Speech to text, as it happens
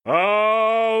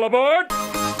All aboard!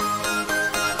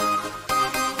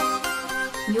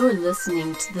 You're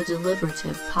listening to the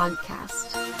Deliberative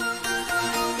Podcast.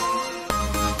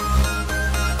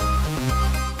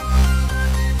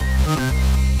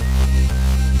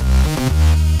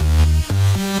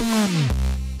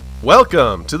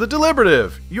 Welcome to the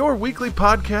Deliberative, your weekly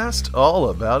podcast all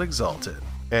about Exalted.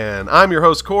 And I'm your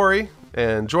host, Corey,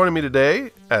 and joining me today,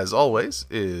 as always,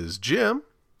 is Jim.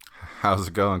 How's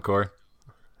it going, Corey?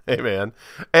 Hey, man.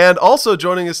 And also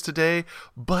joining us today,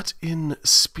 but in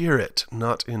spirit,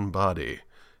 not in body,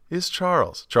 is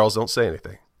Charles. Charles, don't say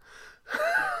anything.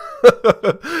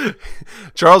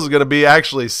 Charles is going to be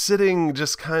actually sitting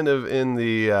just kind of in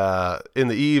the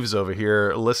eaves over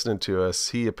here listening to us.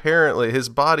 He apparently, his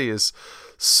body is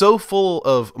so full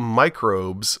of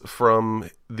microbes from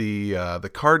the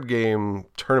card game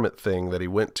tournament thing that he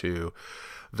went to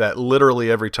that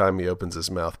literally every time he opens his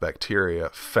mouth, bacteria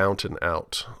fountain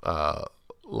out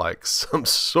like some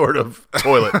sort of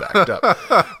toilet backed up.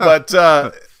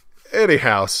 But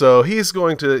anyhow, so he's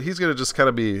going to just kind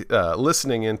of be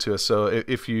listening into us. So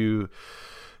if you,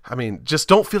 I mean, just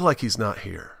don't feel like he's not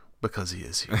here, because he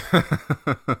is here.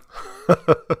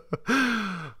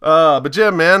 But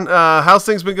Jim, man, how's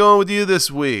things been going with you this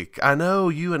week? I know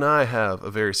you and I have a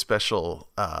very special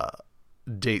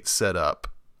date set up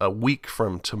a week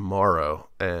from tomorrow.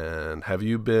 And have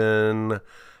you been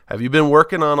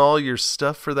working on all your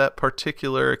stuff for that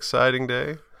particular exciting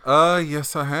day?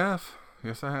 Yes, I have.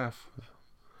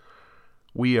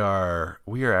 We are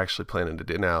actually planning to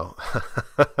do now.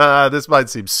 This might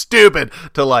seem stupid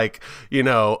to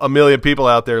a million people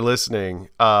out there listening,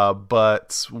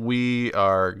 but we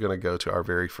are going to go to our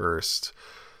very first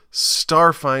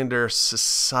Starfinder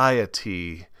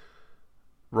Society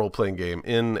role-playing game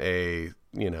in a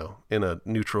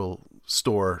neutral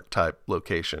store type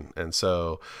location. And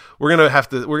so we're going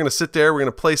to sit there, we're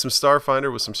going to play some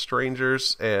Starfinder with some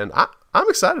strangers, and I'm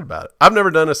excited about it. I've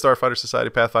never done a Starfinder Society,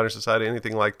 Pathfinder Society,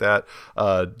 anything like that.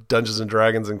 Dungeons and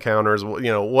Dragons encounters,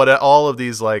 what all of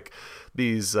these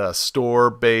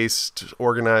store-based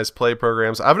organized play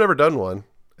programs. I've never done one,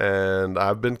 and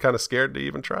I've been kind of scared to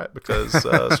even try it because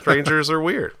strangers are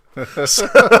weird.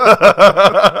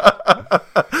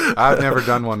 I've never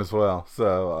done one as well,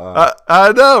 so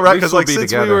I know, right? Because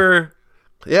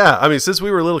since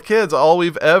we were little kids, all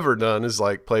we've ever done is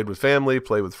played with family,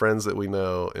 played with friends that we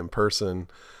know in person,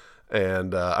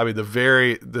 and the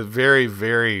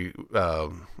very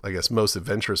I guess most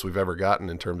adventurous we've ever gotten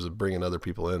in terms of bringing other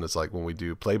people in is when we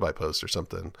do play by post or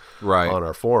something on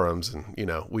our forums, and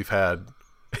we've had.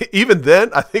 Even then,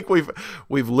 I think we've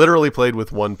literally played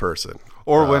with one person.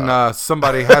 Or when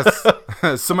somebody has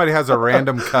a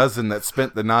random cousin that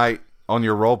spent the night on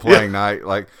your role playing night,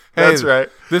 hey, that's right.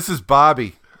 This is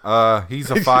Bobby.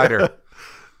 He's a fighter.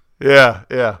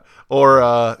 Yeah. Or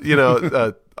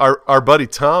our buddy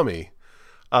Tommy.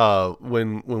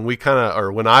 When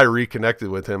I reconnected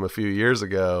with him a few years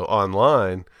ago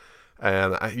online.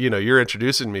 And, you're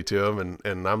introducing me to him,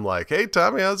 and I'm like, hey,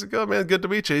 Tommy, how's it going, man? Good to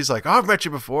meet you. He's like, oh, I've met you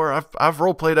before. I've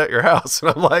role-played at your house.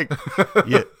 And I'm like,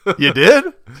 you did?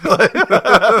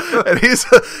 And he's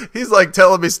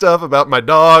telling me stuff about my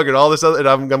dog and all this other, and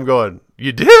I'm going,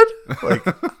 you did?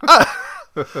 I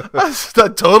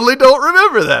totally don't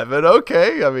remember that, but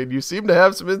okay. I mean, you seem to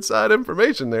have some inside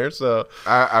information there, so.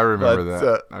 I remember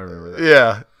that. I remember that.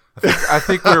 Yeah. I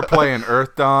think we were playing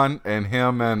Earth Dawn, and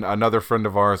him and another friend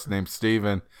of ours named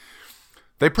Steven,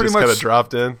 they pretty just much kind of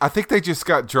dropped in. I think they just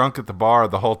got drunk at the bar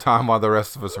the whole time while the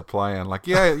rest of us are playing.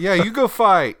 Yeah, you go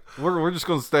fight. We're just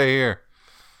going to stay here.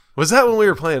 Was that when we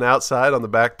were playing outside on the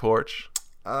back porch?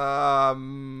 I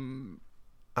don't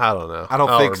know. I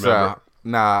don't think so.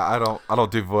 Nah, I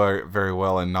don't do very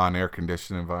well in non-air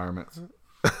conditioned environments.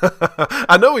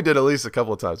 I know we did at least a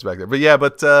couple of times back there,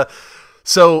 but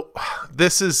so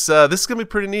this is gonna be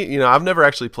pretty neat. I've never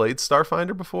actually played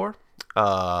Starfinder before.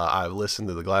 I've listened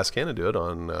to the Glass Cannon do it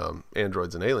on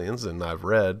Androids and Aliens, and I've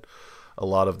read a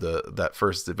lot of that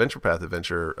first Adventure Path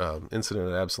adventure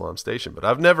incident at Absalom Station, but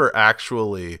I've never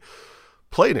actually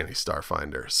played any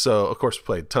Starfinder. So of course we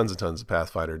played tons and tons of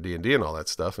Pathfinder, D&D, and all that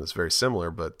stuff, and it's very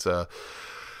similar. But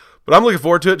I'm looking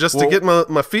forward to it to get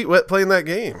my feet wet playing that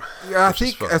game. Yeah, I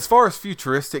think as far as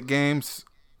futuristic games,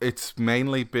 it's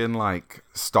mainly been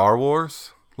Star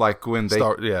Wars, when they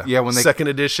when they second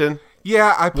edition.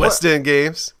 Yeah, I West End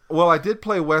games. Well, I did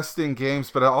play West End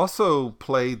games, but I also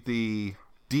played the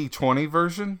D20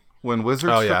 version when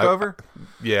Wizards took over.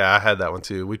 I had that one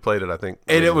too. We played it, I think,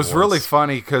 and it was really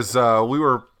funny because I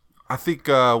think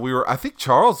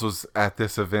Charles was at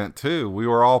this event too. We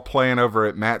were all playing over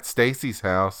at Matt Stacy's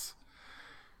house,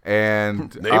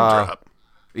 and name drop.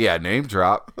 Yeah, name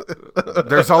drop.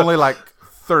 There's only like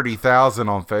 30,000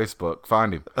 on Facebook.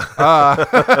 Find him.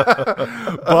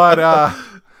 But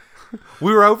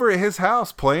we were over at his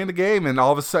house playing the game, and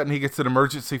all of a sudden he gets an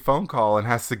emergency phone call and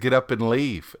has to get up and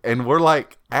leave. And we're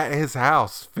like at his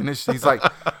house, finished. He's like,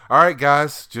 all right,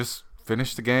 guys, just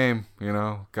finish the game. You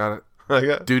know, got it.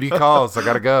 Duty calls. I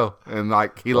got to go. And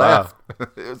like he left.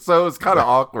 So it's kind of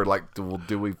awkward. Like,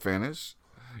 do we finish?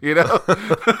 You know?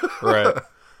 Right.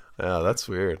 Yeah, that's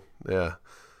weird. Yeah.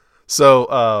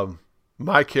 So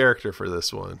my character for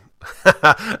this one,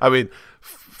 I mean,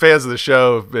 fans of the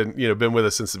show have been with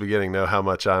us since the beginning, know how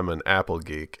much I'm an Apple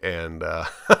geek, and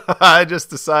I just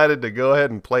decided to go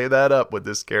ahead and play that up with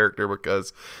this character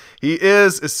because he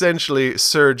is essentially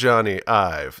Sir Johnny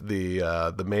Ive,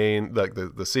 the main, like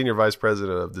the senior vice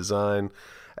president of design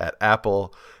at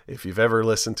Apple. If you've ever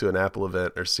listened to an Apple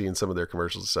event or seen some of their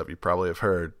commercials and stuff, you probably have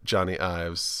heard Johnny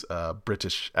Ive's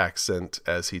British accent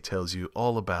as he tells you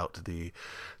all about the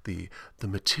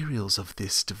materials of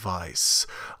this device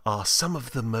are some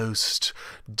of the most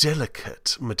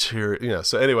delicate material.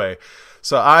 So anyway,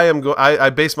 I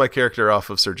base my character off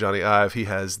of Sir Johnny Ive. He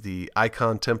has the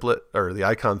icon template or the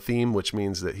icon theme, which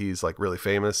means that he's like really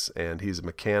famous and he's a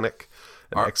mechanic.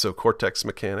 An Exocortex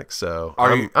mechanic. So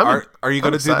are you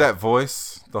going to do that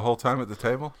voice the whole time at the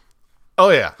table? Oh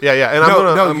yeah.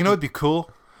 And you know it'd be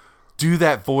cool. Do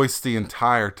that voice the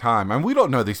entire time. I mean, we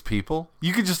don't know these people.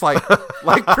 You could just like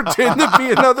pretend to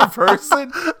be another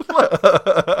person.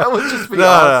 That would just be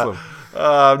awesome.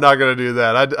 I'm not going to do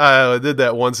that. I did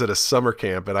that once at a summer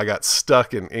camp, and I got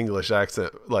stuck in English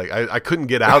accent. Like I couldn't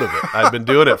get out of it. I'd been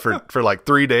doing it for like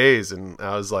 3 days, and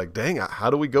I was like, dang, how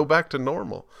do we go back to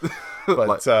normal?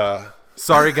 But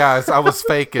sorry guys, I was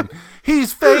faking.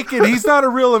 He's faking. He's not a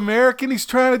real American. He's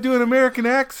trying to do an American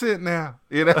accent now.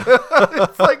 You know,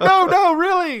 it's like no,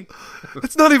 really.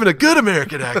 It's not even a good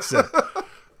American accent.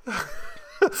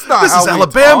 It's not. This is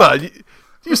Alabama.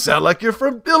 You sound like you're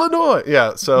from Illinois.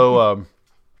 Yeah. So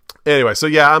anyway,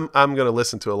 I'm gonna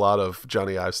listen to a lot of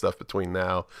Johnny Ive stuff between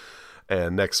now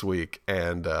and next week,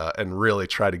 and really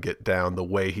try to get down the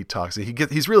way he talks.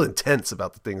 He's real intense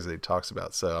about the things that he talks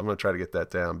about. So I'm gonna try to get that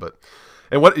down.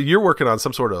 And what you're working on,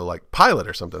 some sort of like pilot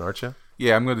or something, aren't you?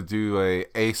 Yeah, I'm gonna do a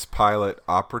ace pilot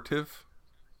operative,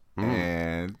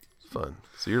 and fun.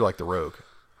 So you're like the rogue.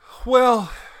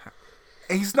 Well,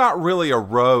 he's not really a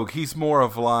rogue. He's more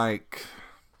of like,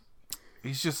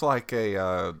 he's just like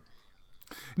a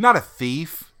not a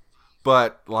thief,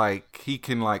 but like he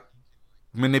can like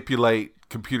manipulate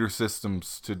computer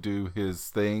systems to do his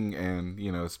thing, and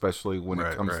especially when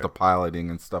it comes to piloting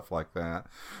and stuff like that.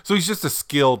 So he's just a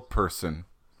skilled person.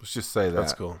 Let's just say that.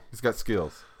 That's cool. He's got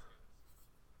skills.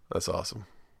 That's awesome.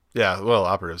 Yeah, well,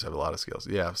 operatives have a lot of skills.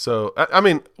 Yeah. So I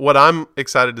mean, what I'm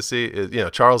excited to see is,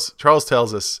 Charles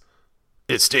tells us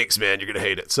it stinks, man. You're gonna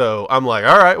hate it. So I'm like,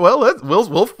 all right, well,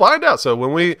 we'll find out. So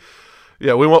when we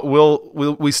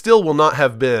still will not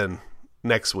have been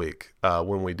next week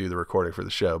when we do the recording for the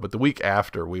show, but the week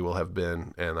after we will have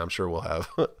been, and I'm sure we'll have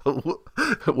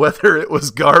whether it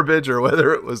was garbage or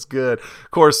whether it was good.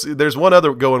 Of course, there's one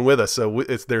other going with us, so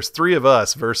there's 3 of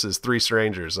us versus 3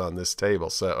 strangers on this table.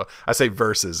 So I say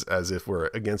versus as if we're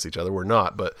against each other. We're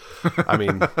not, but I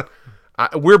mean.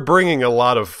 We're bringing a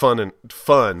lot of fun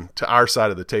to our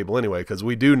side of the table anyway, because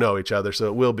we do know each other. So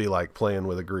it will be like playing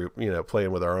with a group,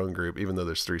 playing with our own group, even though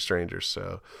there's 3 strangers.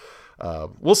 So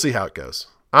we'll see how it goes.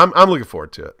 I'm looking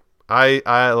forward to it.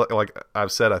 I like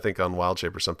I've said, I think on Wild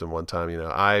Shape or something one time,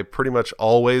 I pretty much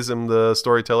always am the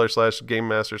storyteller / game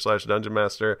master / dungeon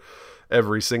master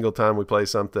every single time we play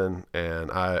something,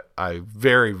 and I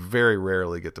very, very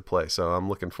rarely get to play. So I'm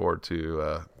looking forward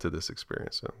to this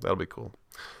experience. So that'll be cool.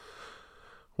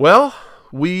 Well,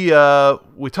 we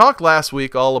talked last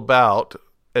week all about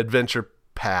adventure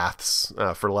paths,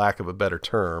 for lack of a better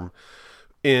term,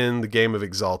 in the game of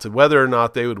Exalted, whether or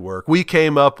not they would work. We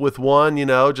came up with one,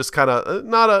 just kind of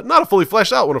not a fully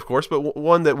fleshed out one, of course, but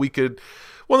one that we could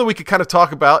kind of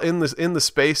talk about in the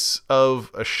space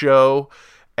of a show.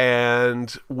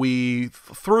 And we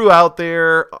threw out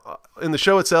there in the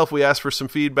show itself, we asked for some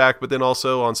feedback, but then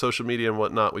also on social media and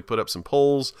whatnot, we put up some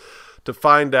polls to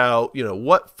find out,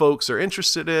 what folks are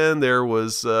interested in. There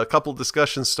was a couple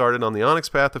discussions started on the Onyx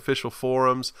Path official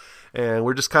forums, and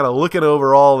we're just kind of looking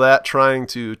over all that, trying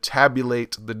to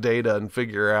tabulate the data and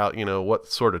figure out, what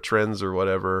sort of trends or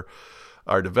whatever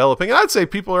are developing. And I'd say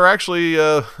people are actually,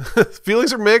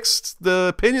 feelings are mixed.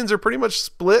 The opinions are pretty much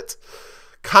split,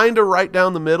 kind of right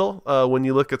down the middle when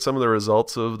you look at some of the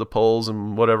results of the polls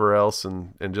and whatever else,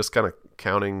 and just kind of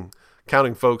counting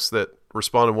folks that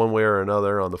responded one way or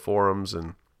another on the forums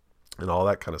and all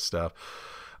that kind of stuff.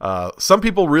 Some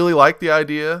people really like the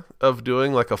idea of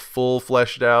doing like a full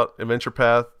fleshed out adventure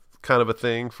path kind of a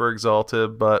thing for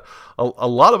Exalted, but a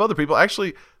lot of other people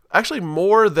actually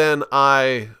more than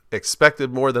I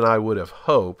expected, more than I would have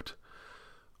hoped,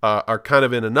 are kind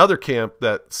of in another camp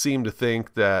that seem to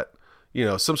think that, you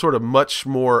know, some sort of much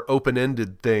more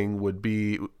open-ended thing would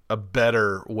be a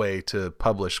better way to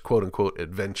publish quote unquote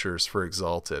adventures for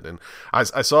Exalted. And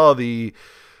I saw the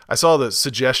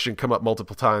suggestion come up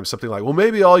multiple times, something like, well,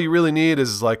 maybe all you really need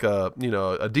is like a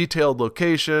detailed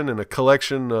location and a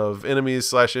collection of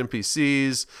enemies /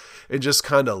 NPCs and just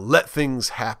kind of let things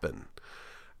happen.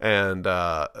 And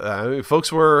I mean,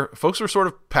 folks were sort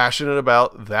of passionate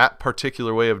about that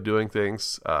particular way of doing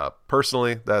things.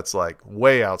 Personally, that's like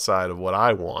way outside of what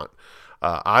I want.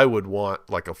 I would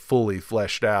want like a fully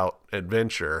fleshed out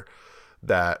adventure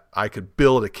that I could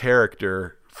build a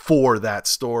character for that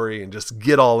story and just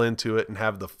get all into it and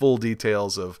have the full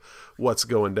details of what's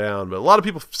going down. But a lot of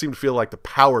people seem to feel like the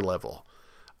power level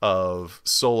of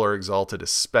Solar Exalted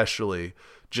especially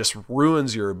just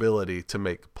ruins your ability to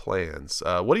make plans.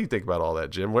 What do you think about all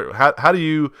that, Jim? How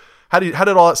did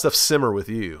all that stuff simmer with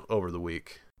you over the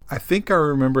week? I think I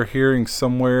remember hearing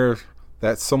somewhere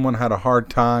that someone had a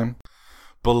hard time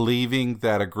believing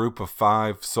that a group of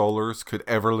 5 Solars could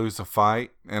ever lose a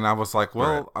fight, and I was like,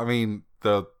 well, right. I mean,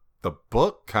 the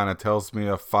book kind of tells me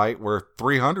a fight where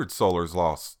 300 Solars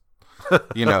lost.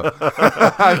 You know,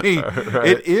 I mean, right.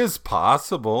 It is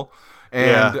possible,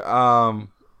 and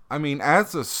I mean,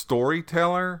 as a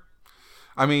storyteller,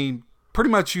 I mean, pretty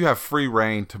much you have free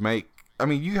reign to make. I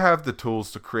mean, you have the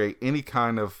tools to create any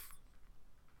kind of,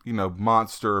 you know,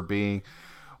 monster or being.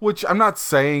 Which I'm not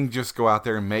saying just go out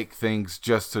there and make things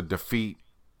just to defeat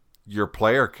your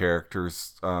player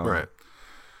characters. Right.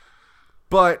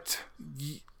 But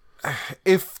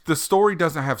if the story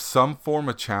doesn't have some form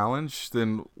of challenge,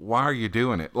 then why are you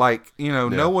doing it? Like, you know,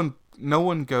 no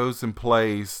one goes and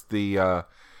plays the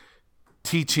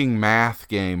teaching math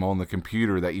game on the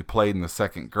computer that you played in the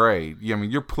 2nd grade. I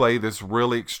mean, you play this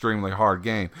really extremely hard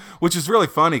game, which is really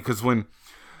funny because when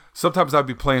sometimes I'd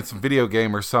be playing some video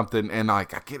game or something and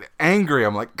like I get angry.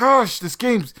 I'm like, gosh, this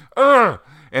game's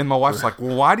and my wife's like,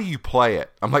 well, why do you play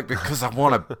it? I'm like, because I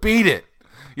want to beat it.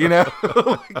 You know,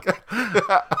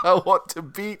 I want to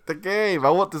beat the game. I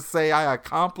want to say I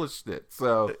accomplished it.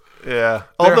 So yeah,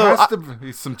 there has to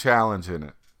be some challenge in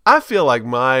it. I feel like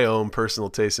my own personal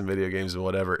taste in video games and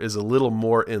whatever is a little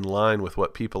more in line with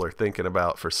what people are thinking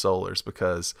about for Solars,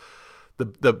 because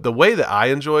the way that I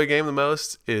enjoy a game the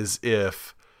most is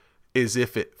if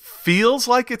it feels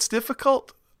like it's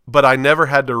difficult, but I never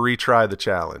had to retry the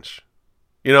challenge.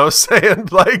 You know what I'm saying?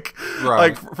 Like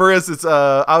for instance,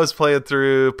 I was playing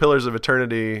through Pillars of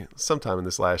Eternity sometime in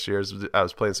this last year. I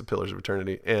was playing some Pillars of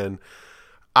Eternity, and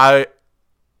I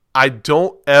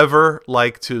don't ever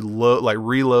like to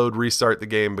reload, restart the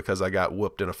game because I got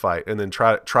whooped in a fight, and then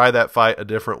try that fight a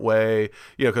different way.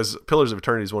 You know, because Pillars of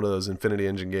Eternity is one of those Infinity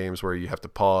Engine games where you have to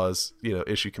pause, you know,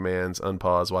 issue commands,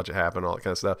 unpause, watch it happen, all that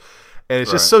kind of stuff. And it's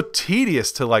just so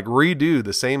tedious to like redo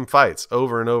the same fights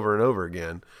over and over and over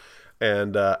again.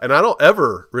 And I don't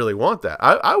ever really want that.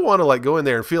 I want to like go in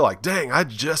there and feel like, dang, I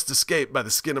just escaped by the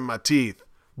skin of my teeth,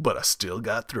 but I still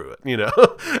got through it, you know?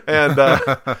 And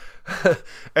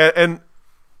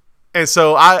and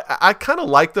so I kind of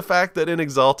like the fact that in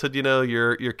Exalted, you know,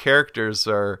 your characters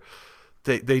are,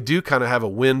 they do kind of have a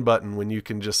win button when you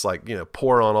can just like, you know,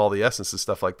 pour on all the essence and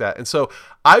stuff like that. And so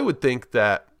I would think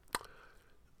that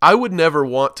I would never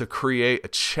want to create a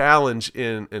challenge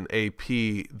in an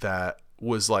AP that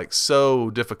was like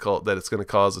so difficult that it's going to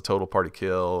cause a total party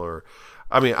kill, or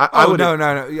I mean, I would. No.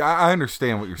 I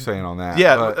understand what you're saying on that.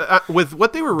 Yeah, but, with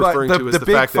what they were referring to is the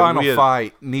fact that the big final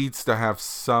fight needs to have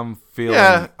some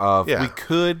feeling of we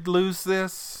could lose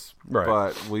this, right,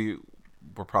 but we're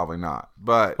probably not.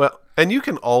 But and you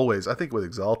can always, I think, with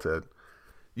Exalted,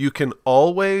 you can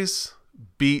always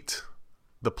beat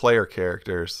the player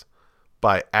characters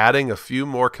by adding a few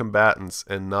more combatants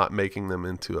and not making them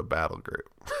into a battle group.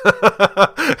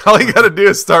 All you got to do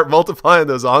is start multiplying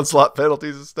those onslaught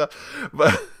penalties and stuff.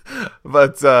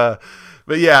 But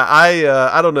yeah,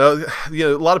 I don't know. You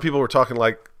know, a lot of people were talking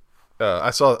like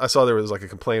I saw there was like a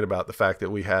complaint about the fact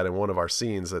that we had in one of our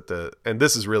scenes that and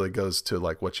this is really goes to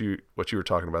like what you were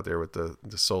talking about there with the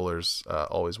Solars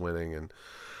always winning, and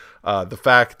the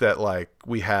fact that like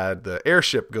we had the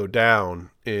airship go down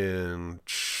in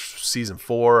season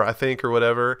 4, I think, or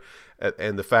whatever,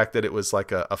 and the fact that it was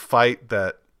like a fight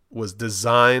that was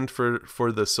designed for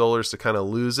the Solars to kind of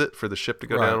lose it, for the ship to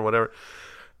go down or whatever.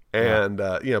 And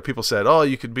people said, "Oh,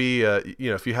 you could be,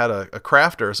 if you had a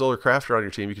crafter, a solar crafter on your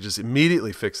team, you could just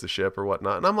immediately fix the ship or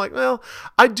whatnot." And I'm like, well,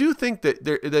 I do think that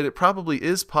that it probably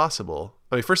is possible.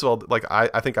 I mean, first of all, like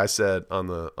I think I said on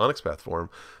the Onyx Path forum,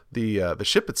 the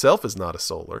ship itself is not a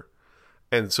solar,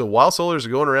 and so while solars are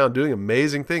going around doing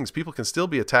amazing things, people can still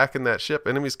be attacking that ship.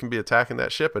 Enemies can be attacking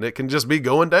that ship, and it can just be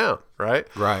going down, right?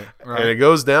 Right. And it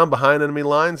goes down behind enemy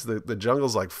lines. The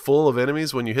jungle's like full of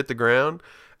enemies when you hit the ground.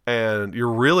 And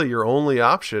your only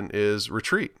option is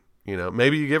retreat.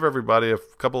 Maybe you give everybody a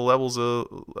couple levels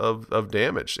of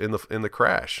damage in the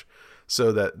crash,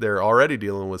 so that they're already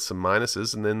dealing with some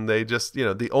minuses, and then they just you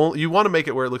want to make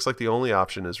it where it looks like the only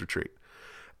option is retreat.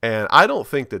 And I don't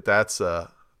think that's I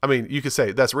mean, you could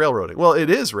say that's railroading. Well,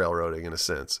 it is railroading in a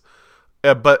sense,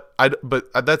 but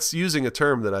that's using a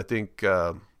term that I think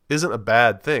isn't a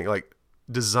bad thing. Like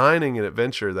designing an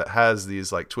adventure that has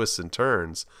these like twists and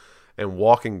turns, and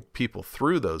walking people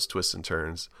through those twists and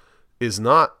turns is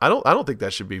not. I don't think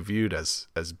that should be viewed as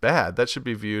bad. That should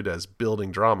be viewed as building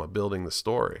drama, building the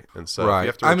story. And so right. you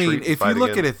have to I mean, if you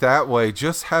look at it that way,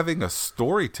 just having a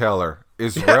storyteller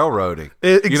is railroading.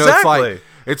 Exactly.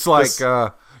 It's like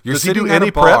you're does he sitting do at any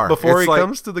a bar prep before it's he like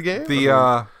comes to the game?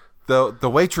 The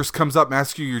waitress comes up and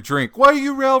asks you your drink. Why are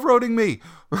you railroading me?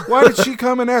 Why did she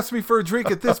come and ask me for a drink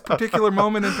at this particular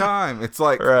moment in time? It's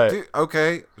like, dude,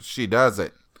 okay, she does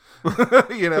it. I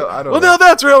don't know. Now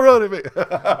that's railroading me.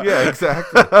 Yeah,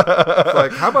 exactly. It's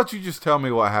like, how about you just tell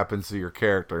me what happens to your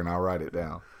character and I'll write it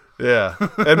down. Yeah.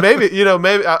 And maybe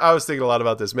I was thinking a lot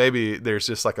about this. Maybe there's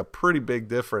just like a pretty big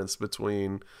difference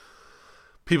between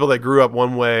people that grew up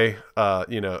one way,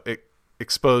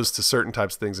 exposed to certain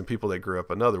types of things, and people that grew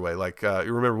up another way. Like,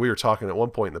 you remember we were talking at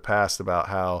one point in the past about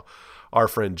how our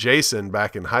friend Jason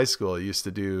back in high school used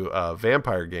to do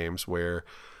vampire games where,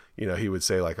 he would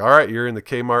say like, all right, you're in the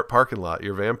Kmart parking lot,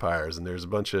 you're vampires, and there's a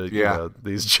bunch of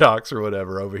these jocks or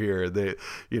whatever over here. They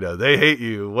hate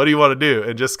you. What do you want to do?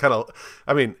 And just kind of,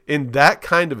 I mean, in that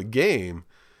kind of a game,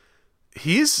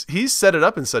 he's set it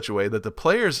up in such a way that the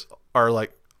players are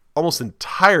like almost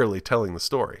entirely telling the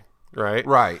story.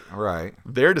 Right.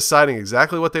 They're deciding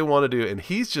exactly what they want to do, and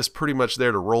he's just pretty much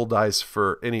there to roll dice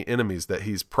for any enemies that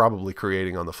he's probably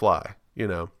creating on the fly.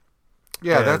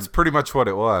 Yeah, and that's pretty much what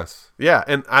it was. Yeah,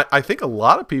 and I think a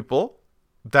lot of people,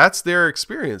 that's their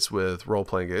experience with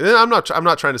role-playing games. And I'm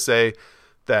not trying to say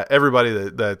that everybody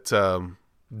that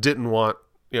didn't want,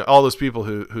 all those people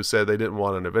who said they didn't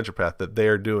want an adventure path, that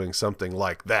they're doing something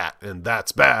like that, and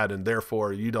that's bad, and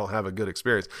therefore you don't have a good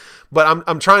experience. But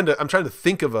I'm trying to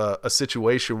think of a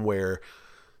situation where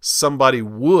somebody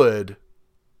would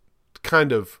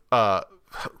kind of not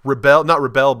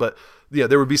rebel, but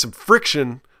there would be some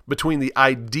friction between the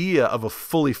idea of a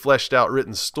fully fleshed out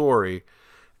written story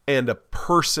and a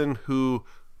person who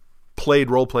played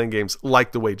role-playing games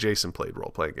like the way Jason played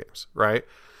role-playing games, right?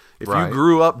 If you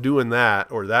grew up doing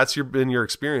that, or that's been your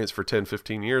experience for 10,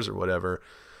 15 years or whatever,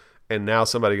 and now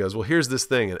somebody goes, well, here's this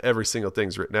thing, and every single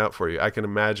thing's written out for you, I can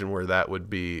imagine where that would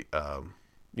be,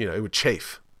 it would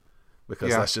chafe,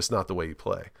 because that's just not the way you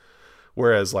play.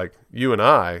 Whereas like you and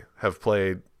I have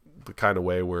played the kind of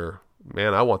way where,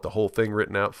 man, I want the whole thing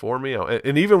written out for me.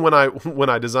 And even when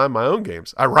I design my own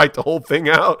games, I write the whole thing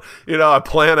out. I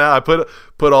plan out, I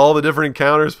put all the different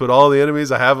encounters, put all the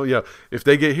enemies I have, if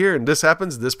they get here and this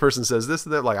happens, this person says this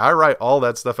and that, like I write all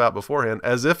that stuff out beforehand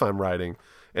as if I'm writing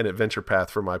an adventure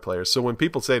path for my players. So when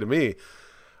people say to me,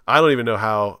 I don't even know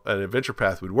how an adventure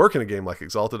path would work in a game like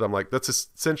Exalted, I'm like, that's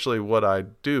essentially what I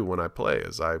do when I play,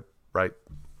 is I write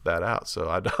that out. So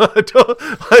I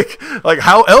don't like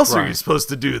how else are you supposed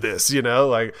to do this?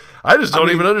 Like I just don't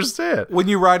even understand. When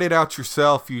you write it out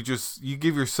yourself, you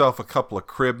give yourself a couple of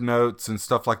crib notes and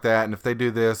stuff like that. And if they do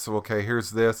this, okay,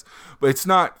 here's this, but it's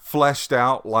not fleshed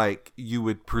out like you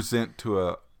would present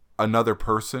to another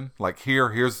person. Like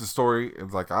here's the story.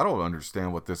 It's like, I don't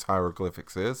understand what this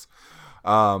hieroglyphics is.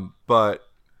 But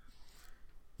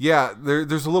yeah,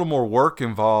 there's a little more work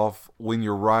involved when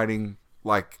you're writing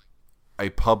like a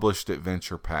published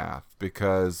adventure path,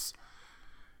 because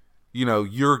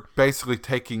you're basically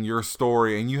taking your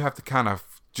story and you have to kind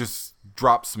of just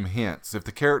drop some hints. If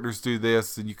the characters do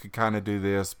this, then you could kind of do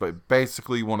this, but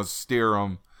basically you want to steer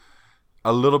them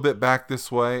a little bit back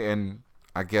this way, and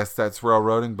I guess that's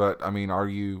railroading. But I mean,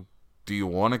 do you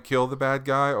want to kill the bad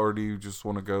guy, or do you just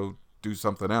want to go do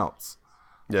something else?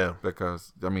 Yeah,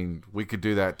 because I mean, we could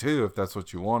do that too if that's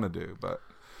what you want to do, but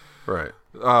right.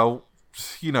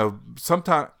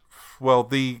 Sometimes,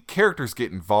 the characters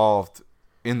get involved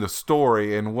in the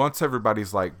story, and once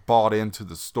everybody's like bought into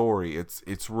the story,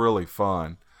 it's really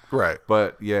fun. Right.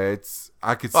 But yeah,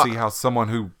 I could see how someone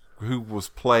who was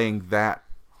playing that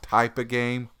type of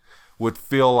game would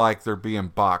feel like they're being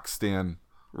boxed in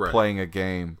playing a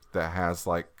game that has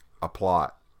like a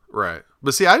plot. Right.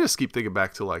 But see, I just keep thinking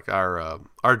back to like our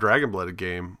Dragonblooded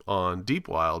game on Deep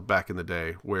Wild back in the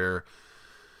day, where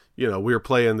we were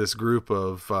playing this group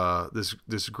of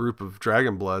this group of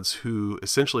Dragonbloods who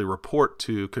essentially report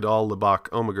to Kadal Libak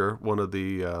Omegar, one of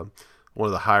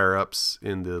the higher ups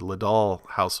in the Ladal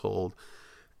household,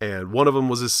 and one of them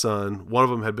was his son. One of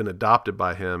them had been adopted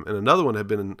by him, and another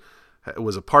one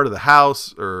was a part of the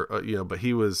house, but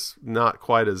he was not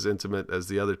quite as intimate as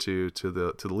the other two to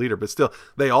the leader. But still,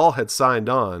 they all had signed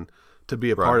on to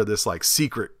be a part of this like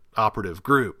secret operative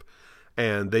group,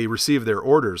 and they received their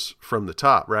orders from the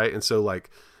top, right? And so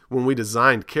like when we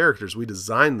designed characters, we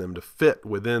designed them to fit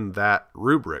within that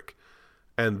rubric.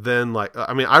 And then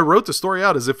I wrote the story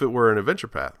out as if it were an adventure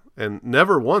path, and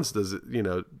never once does it,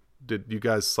 did you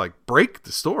guys like break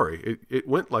the story. It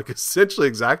went like essentially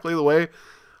exactly the way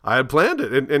I had planned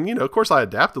it. And of course I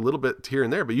adapt a little bit here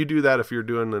and there, but you do that if you're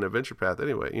doing an adventure path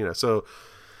anyway, so.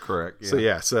 Correct.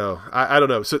 Yeah. So I don't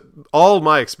know. So all of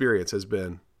my experience has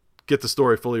been get the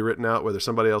story fully written out, whether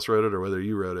somebody else wrote it or whether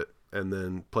you wrote it, and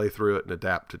then play through it and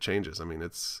adapt to changes. I mean,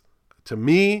 to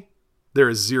me, there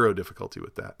is zero difficulty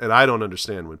with that. And I don't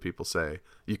understand when people say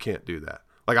you can't do that.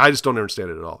 Like, I just don't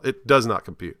understand it at all. It does not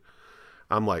compute.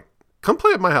 I'm like, come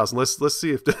play at my house and let's see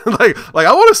if like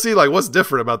I want to see like what's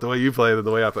different about the way you play than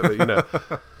the way I play,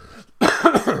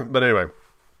 But anyway,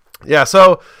 yeah.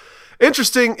 So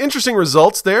interesting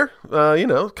results there.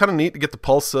 Kind of neat to get the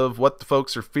pulse of what the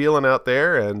folks are feeling out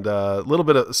there, and a little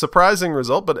bit of surprising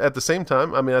result, but at the same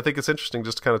time, I mean, I think it's interesting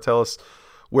just to kind of tell us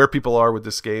where people are with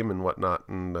this game and whatnot.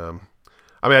 And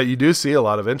you do see a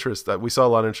lot of interest. We saw a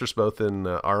lot of interest both in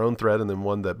our own thread and then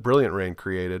one that Brilliant Rain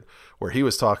created, where he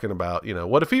was talking about,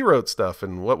 what if he wrote stuff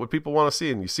and what would people want to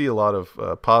see? And you see a lot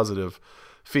of positive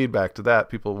feedback to that,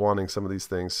 people wanting some of these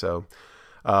things. So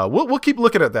we'll keep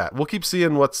looking at that. We'll keep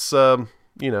seeing what's,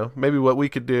 maybe what we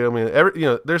could do. I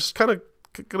mean, there's kind of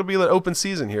going to be an open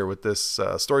season here with this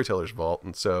Storyteller's Vault.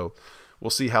 And so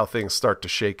we'll see how things start to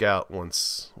shake out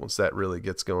once that really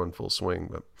gets going full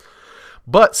swing.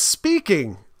 But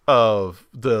speaking of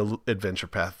the adventure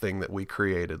path thing that we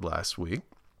created last week,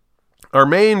 our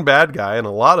main bad guy and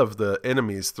a lot of the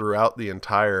enemies throughout the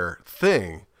entire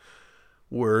thing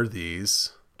were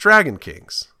these Dragon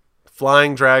Kings,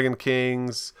 flying Dragon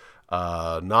Kings.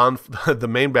 The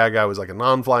main bad guy was like a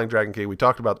non-flying Dragon King. We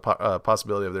talked about the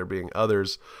possibility of there being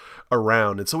others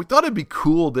around, and so we thought it'd be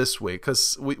cool this week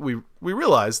because we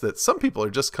realized that some people are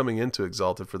just coming into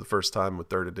Exalted for the first time with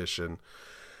 3rd edition.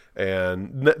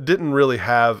 And didn't really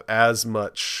have as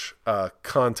much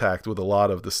contact with a lot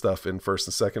of the stuff in 1st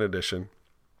and 2nd edition.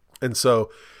 And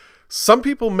so some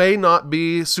people may not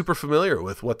be super familiar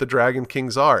with what the Dragon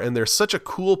Kings are. And they're such a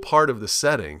cool part of the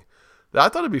setting that I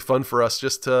thought it'd be fun for us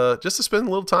just to spend a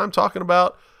little time talking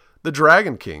about the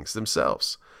Dragon Kings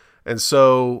themselves. And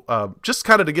so just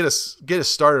kind of to get us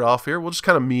started off here, we'll just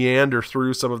kind of meander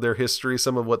through some of their history,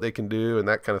 some of what they can do and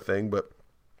that kind of thing. But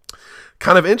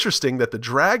kind of interesting that the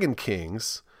Dragon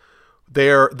Kings,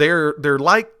 they're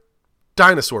like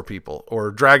dinosaur people or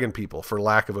dragon people, for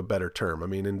lack of a better term. I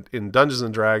mean, in Dungeons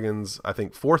and Dragons, I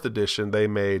think 4th edition, they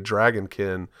made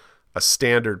Dragonkin a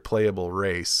standard playable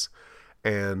race,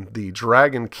 and the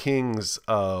Dragon Kings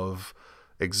of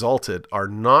Exalted are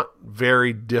not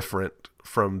very different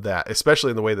from that, especially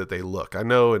in the way that they look. I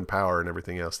know in power and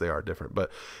everything else they are different,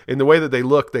 but in the way that they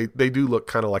look, they do look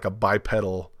kind of like a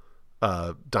bipedal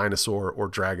dinosaur or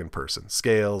dragon person.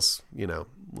 Scales,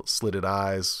 slitted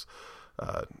eyes,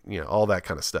 all that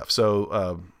kind of stuff.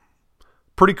 So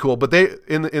pretty cool. But they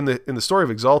in the story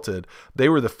of Exalted, they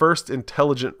were the first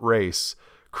intelligent race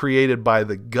created by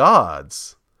the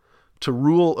gods to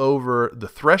rule over the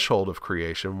threshold of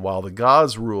creation, while the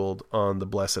gods ruled on the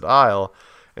Blessed Isle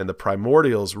and the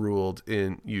primordials ruled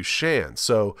in Yushan.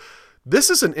 So this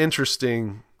is an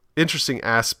interesting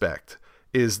aspect,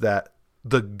 is that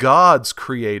the gods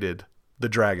created the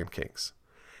Dragon Kings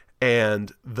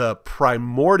and the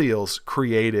primordials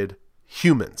created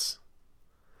humans.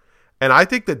 And I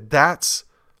think that that's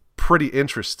pretty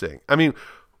interesting. I mean,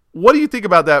 what do you think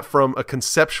about that from a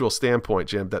conceptual standpoint,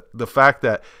 Jim? That the fact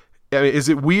that, is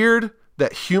it weird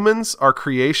that humans are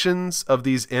creations of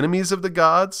these enemies of the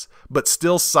gods, but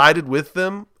still sided with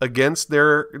them against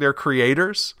their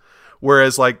creators?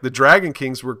 Whereas like the Dragon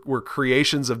Kings were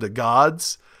creations of the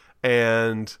gods,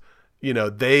 and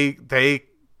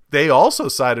they also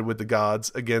sided with the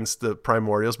gods against the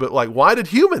primordials. But like, why did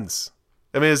humans?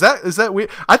 I mean, is that weird?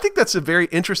 I think that's a very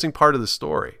interesting part of the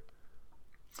story.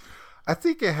 I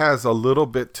think it has a little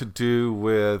bit to do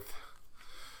with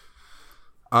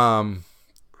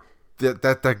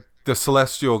that the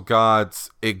celestial gods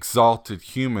exalted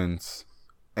humans,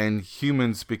 and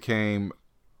humans became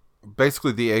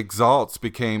basically the exalts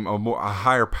became a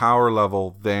higher power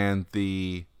level than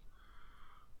the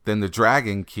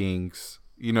Dragon Kings.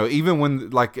 You know, even when,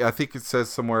 like, I think it says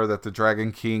somewhere that the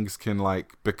Dragon Kings can,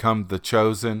 like, become the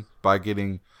chosen by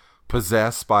getting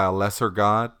possessed by a lesser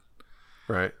god.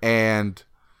 Right. And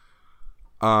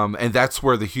that's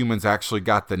where the humans actually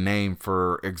got the name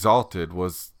for exalted,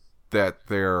 was that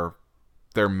their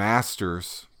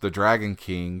masters, the Dragon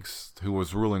Kings, who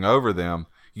was ruling over them,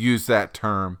 used that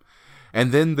term.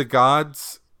 And then the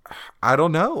gods, I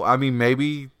don't know. I mean,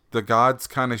 maybe the gods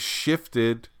kind of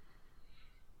shifted,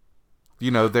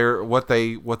 you know, what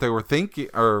they were thinking,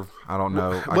 or I don't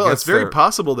know. Well, it's very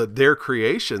possible that their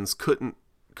creations couldn't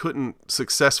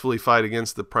successfully fight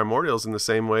against the primordials in the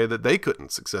same way that they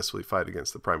couldn't successfully fight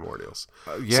against the primordials.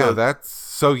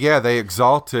 They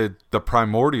exalted the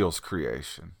primordials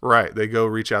creation. Right. They go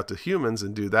reach out to humans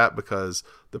and do that because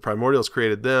the primordials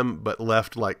created them, but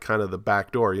left like kind of the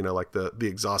back door, you know, like the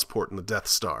exhaust port in the Death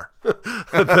Star.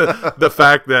 the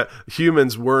fact that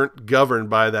humans weren't governed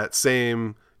by that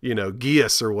same, you know,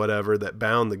 geas or whatever that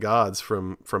bound the gods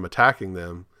from attacking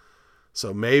them.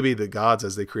 So maybe the gods,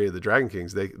 as they created the Dragon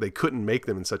Kings, they couldn't make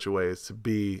them in such a way as to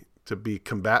be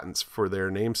combatants for their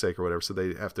namesake or whatever. So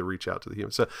they have to reach out to the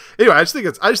humans. So anyway, I just think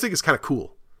it's kind of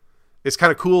cool. It's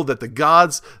kind of cool that the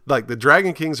gods, like the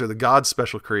Dragon Kings, are the gods'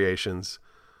 special creations,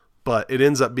 but it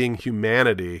ends up being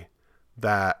humanity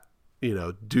that, you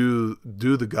know, do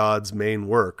the gods' main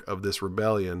work of this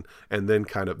rebellion, and then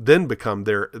become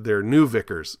their new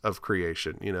vicars of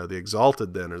creation. You know, the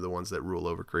exalted then are the ones that rule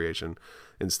over creation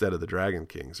instead of the Dragon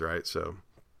Kings, right? So,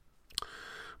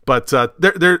 but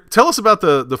tell us about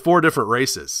the four different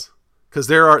races, because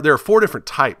there are four different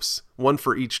types, one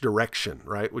for each direction,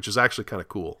 right? Which is actually kind of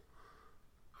cool.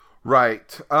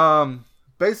 Right.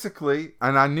 Basically,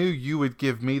 and I knew you would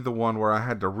give me the one where I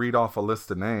had to read off a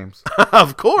list of names.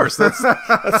 Of course, that's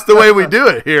the way we do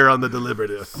it here on the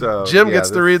Deliberative. So Jim gets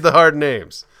to read the hard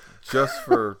names.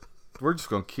 We're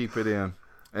just gonna keep it in,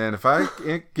 and if I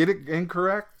get it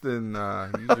incorrect, then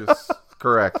you just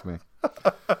correct me.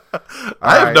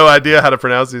 I have no idea how to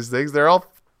pronounce these things. They're all,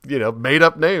 you know, made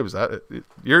up names.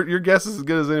 Your guess is as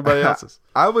good as anybody else's.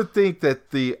 I would think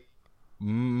that the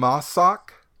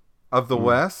Mosok of the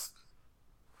West.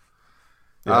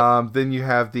 Yep. Then you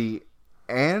have the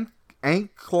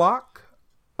Anklok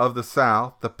of the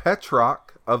South, the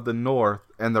Petrock of the North,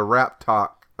 and the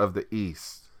Raptok of the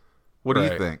East. What do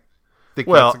you think?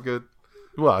 That's a good...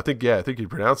 Well, I think you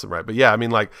pronounce them right. But yeah, I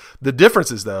mean, like, the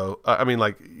differences, though, I mean,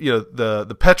 like, you know,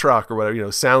 the Petrock or whatever, you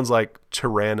know, sounds like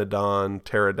Pteranodon,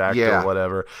 pterodactyl,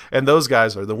 whatever. And those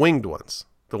guys are the winged ones.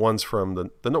 The ones from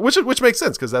the which makes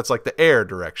sense, because that's like the air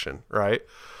direction, right?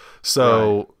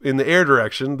 So in the air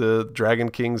direction, the Dragon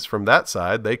Kings from that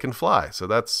side, they can fly. So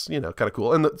that's, you know, kind of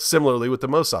cool. And similarly with the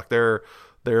Mosok,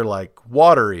 they're like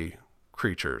watery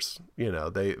creatures. You know,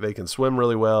 they can swim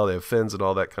really well. They have fins and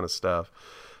all that kind of stuff.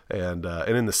 And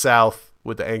in the South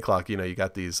with the Anklok, you know, you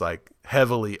got these like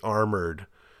heavily armored,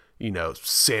 you know,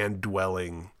 sand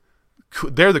dwelling.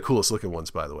 They're the coolest looking ones,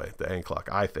 by the way, the Anklok,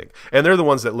 I think. And they're the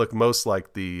ones that look most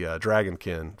like the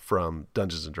Dragonkin from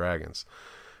Dungeons and Dragons.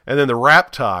 And then the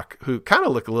Raptok, who kind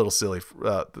of look a little silly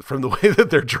from the way that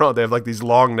they're drawn. They have like these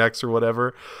long necks or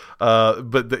whatever.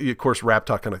 But of course,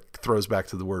 Raptok kind of throws back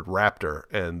to the word raptor.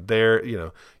 And there, you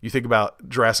know, you think about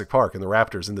Jurassic Park and the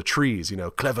raptors in the trees, you know,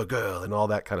 clever girl and all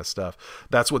that kind of stuff.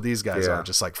 That's what these guys are,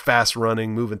 just like fast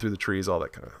running, moving through the trees, all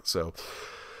that kind of. So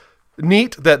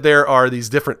neat that there are these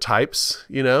different types,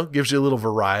 you know, gives you a little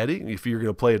variety. If you're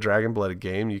going to play a Dragon Blooded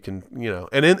game, you can, you know,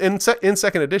 and in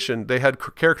second edition, they had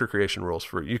character creation rules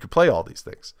for, you could play all these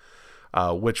things,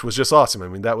 which was just awesome. I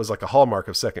mean, that was like a hallmark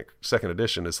of second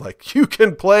edition. Is like, you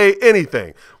can play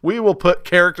anything. We will put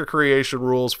character creation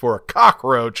rules for a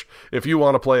cockroach if you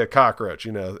want to play a cockroach,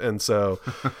 you know? And so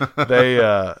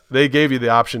they gave you the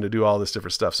option to do all this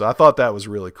different stuff. So I thought that was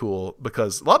really cool,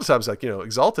 because a lot of times, like, you know,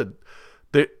 Exalted,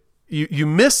 you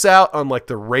miss out on like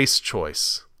the race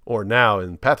choice, or now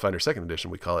in Pathfinder 2nd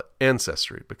edition we call it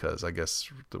ancestry, because I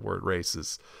guess the word race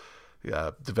is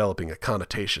developing a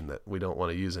connotation that we don't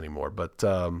want to use anymore. But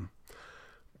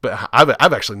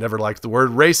I've actually never liked the word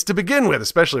race to begin with,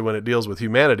 especially when it deals with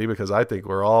humanity, because I think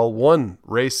we're all one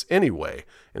race anyway,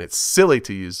 and it's silly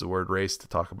to use the word race to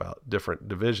talk about different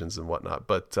divisions and whatnot.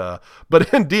 But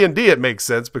in D&D it makes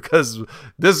sense, because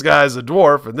this guy's a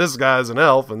dwarf and this guy's an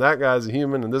elf and that guy's a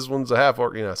human and this one's a half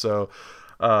orc, you know. So,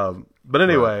 but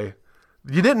anyway,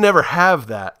 you didn't ever have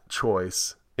that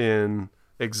choice in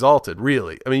Exalted,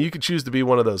 really. I mean, you could choose to be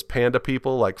one of those panda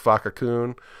people like Faka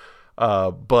Kun.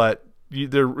 But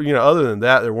other than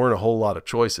that, there weren't a whole lot of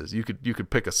choices. You could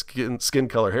pick a skin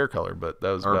color, hair color, but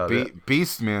that was about it.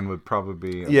 Beastmen would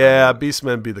probably be. Beastmen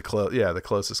would be the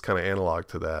closest kind of analog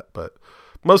to that. But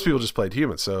most people just played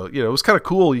humans, so it was kind of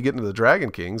cool. You get into the Dragon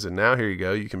Kings, and now here you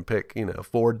go. You can pick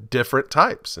 4 different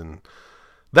types, and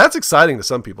that's exciting to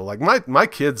some people. Like my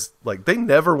kids, like they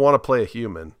never want to play a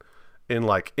human in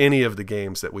like any of the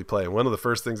games that we play. One of the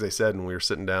first things they said when we were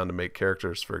sitting down to make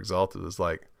characters for Exalted was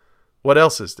like, "What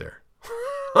else is there?"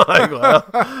 Like, well,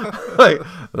 like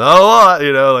not a lot,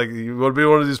 like you want to be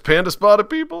one of these panda spotted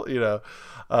people,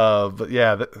 but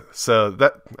yeah, so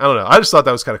that, I don't know. I just thought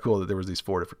that was kind of cool that there was these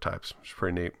 4 different types, which is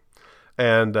pretty neat.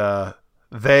 And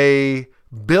they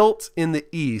built in the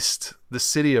east the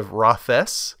city of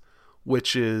Rothes,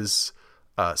 which is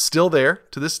still there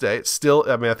to this day. It's still,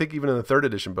 I think even in the 3rd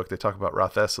edition book, they talk about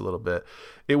Rothes a little bit.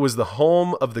 It was the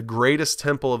home of the greatest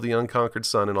temple of the unconquered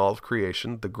sun in all of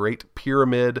creation, the Great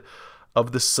Pyramid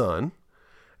of the Sun.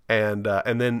 And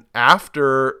then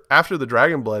after the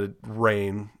Dragonblood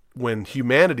reign, when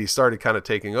humanity started kind of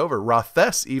taking over,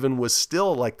 Rothes even was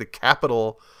still like the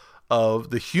capital of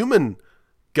the human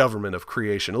government of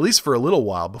creation, at least for a little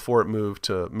while before it moved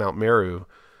to Mount Meru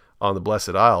on the Blessed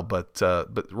Isle. But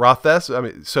Rothes,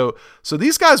 so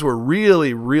these guys were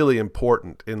really, really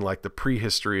important in like the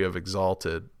prehistory of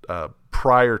Exalted,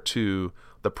 prior to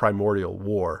the Primordial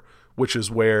War, which is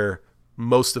where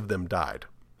most of them died.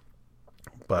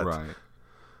 But right.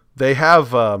 They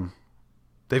have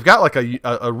they've got like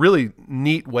a really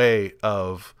neat way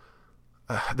of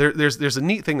there's a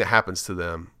neat thing that happens to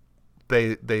them.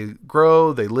 They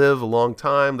grow, they live a long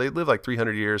time. They live like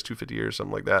 300 years, 250 years,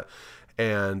 something like that.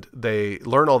 And they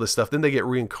learn all this stuff. Then they get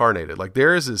reincarnated. Like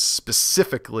theirs is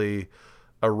specifically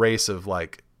a race of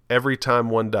like every time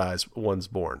one dies, one's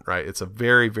born, right? It's a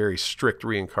very, very strict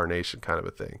reincarnation kind of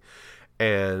a thing.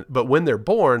 But when they're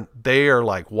born, they are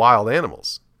like wild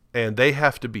animals, and they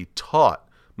have to be taught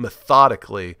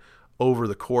methodically over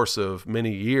the course of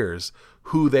many years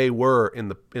who they were in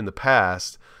the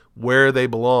past, where they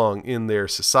belong in their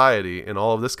society, and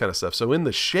all of this kind of stuff. So in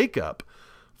the shakeup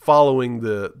following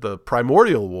the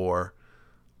Primordial War,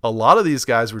 a lot of these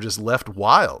guys were just left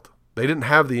wild. They didn't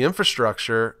have the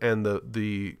infrastructure and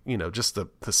the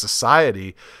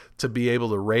society to be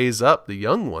able to raise up the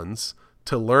young ones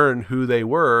to learn who they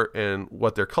were and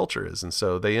what their culture is. And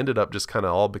so they ended up just kind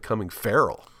of all becoming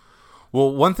feral.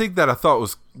 Well, one thing that I thought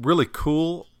was really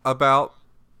cool about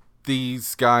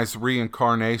these guys'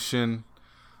 reincarnation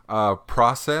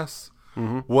process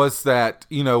was that,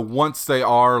 once they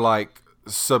are like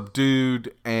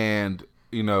subdued and,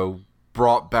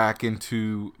 brought back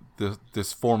into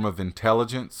this form of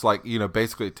intelligence, like,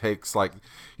 basically it takes like,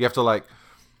 you have to like,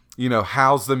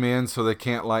 house them in so they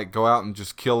can't like go out and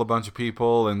just kill a bunch of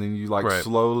people, and then you like right.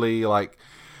 slowly like,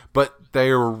 but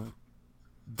they're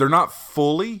not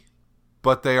fully,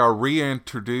 but they are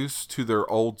reintroduced to their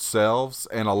old selves,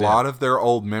 and a lot of their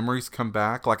old memories come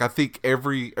back. Like I think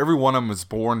every one of them is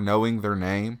born knowing their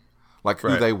name, like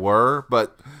who they were,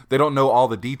 but they don't know all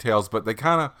the details. But they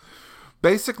kind of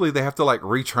basically they have to like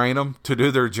retrain them to do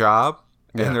their job.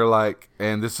 Yeah. And they're like,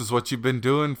 and this is what you've been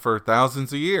doing for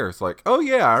thousands of years. Like, oh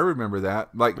yeah, I remember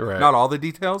that. Like, not all the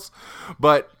details,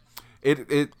 but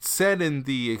it said in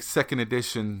the 2nd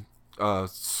edition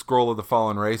Scroll of the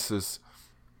Fallen Races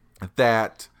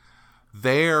that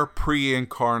their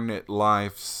pre-incarnate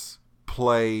lives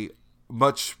play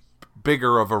much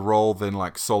bigger of a role than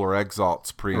like Solar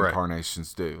Exalt's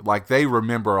pre-incarnations do. Like they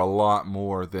remember a lot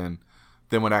more than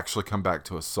would actually come back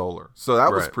to a Solar. So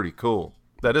that was pretty cool.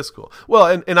 That is cool.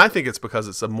 Well, and I think it's because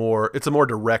it's a more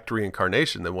direct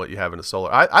reincarnation than what you have in a Solar.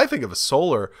 I think of a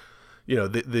Solar,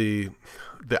 the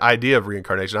idea of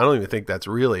reincarnation, I don't even think that's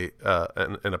really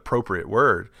an appropriate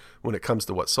word when it comes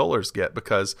to what Solars get,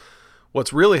 because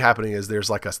what's really happening is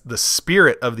there's like the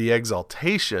spirit of the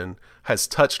exaltation has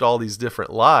touched all these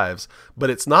different lives, but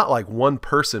it's not like one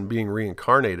person being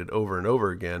reincarnated over and over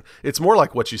again. It's more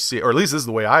like what you see, or at least this is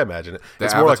the way I imagine it.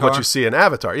 It's more like what you see in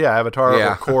Avatar. Yeah, Avatar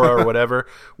or Korra or whatever,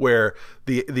 where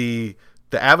the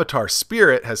Avatar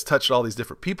spirit has touched all these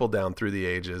different people down through the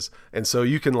ages. And so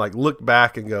you can like look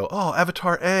back and go, oh,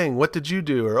 Avatar Aang, what did you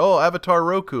do? Or, oh, Avatar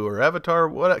Roku, or Avatar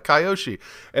Kyoshi.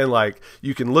 And like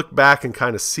you can look back and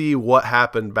kind of see what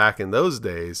happened back in those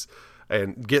days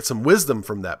and get some wisdom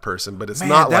from that person. But it's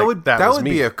not that like would, that would was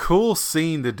me. be a cool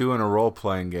scene to do in a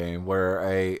role-playing game where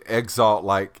a Exalt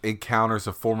like encounters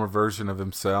a former version of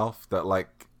himself that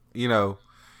like,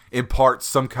 imparts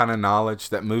some kind of knowledge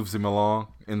that moves him along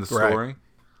in the story.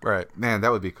 Right. Man,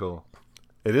 that would be cool.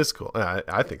 It is cool.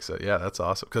 I think so. Yeah, that's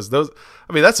awesome. Because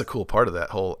that's a cool part of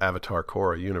that whole Avatar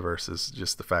Korra universe is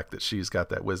just the fact that she's got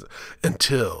that wisdom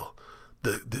until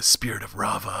the spirit of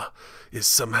Rava is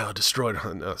somehow destroyed.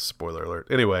 Spoiler alert.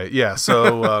 Anyway, yeah.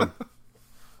 So,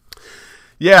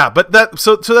 yeah, but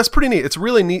so that's pretty neat. It's a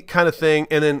really neat kind of thing.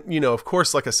 And then, of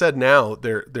course, like I said, now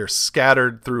they're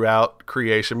scattered throughout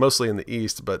creation, mostly in the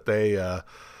East, but they're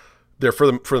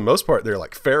for the most part, they're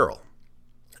like feral.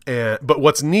 But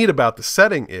what's neat about the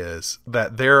setting is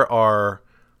that there are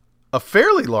a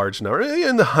fairly large number,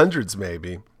 in the hundreds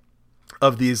maybe,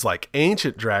 of these like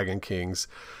ancient dragon kings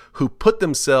who put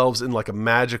themselves in like a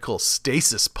magical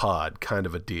stasis pod kind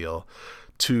of a deal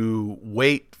to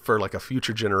wait for like a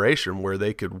future generation where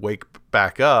they could wake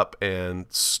back up and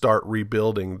start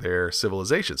rebuilding their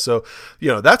civilization. So,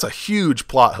 that's a huge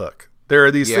plot hook. There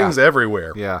are these things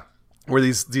everywhere. Yeah. Where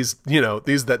these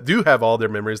that do have all their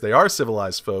memories, they are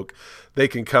civilized folk, they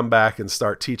can come back and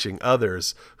start teaching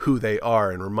others who they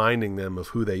are and reminding them of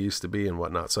who they used to be and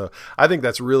whatnot. So I think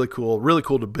that's really cool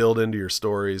to build into your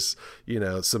stories,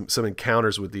 some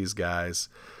encounters with these guys.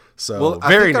 So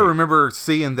I remember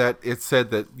seeing that it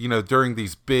said that, during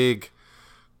these big,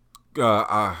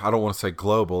 I don't want to say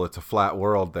global, it's a flat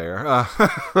world there,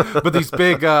 but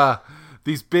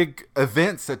these big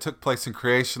events that took place in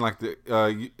creation, like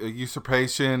the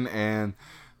usurpation and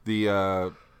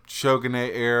the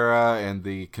shogunate era and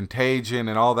the contagion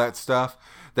and all that stuff,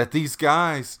 that these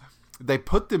guys, they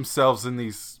put themselves in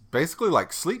these basically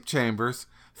like sleep chambers,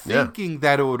 thinking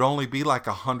that it would only be like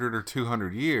 100 or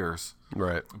 200 years.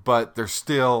 Right. But they're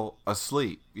still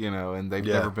asleep, and they've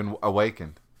never been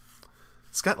awakened.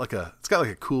 It's got like a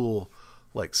cool,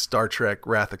 like Star Trek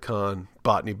Wrath of Khan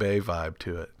Botany Bay vibe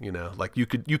to it, like you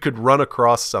could run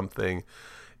across something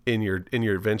in your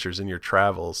adventures, in your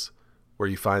travels, where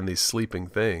you find these sleeping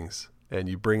things and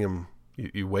you bring them,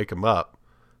 you wake them up,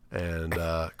 and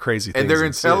crazy things. And they're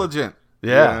intelligent.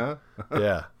 Yeah,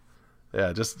 yeah.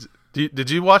 Just did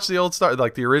you watch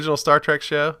the the original Star Trek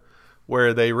show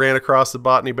where they ran across the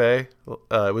Botany Bay?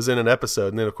 It was in an episode,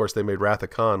 and then of course they made Wrath of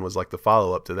Khan was like the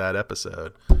follow up to that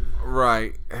episode.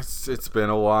 Right. It's been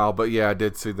a while, but yeah, I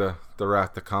did see the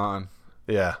Wrath of Khan.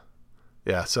 Yeah.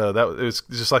 So it was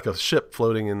just like a ship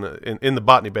floating in the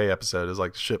Botany Bay episode. It was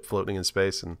like a ship floating in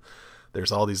space, and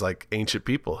there's all these like ancient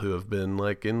people who have been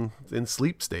like in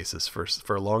sleep stasis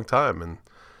for a long time, and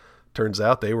turns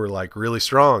out they were like really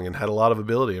strong and had a lot of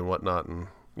ability and whatnot, and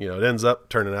it ends up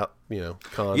turning out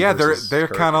Khan. Yeah, they're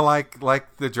kind of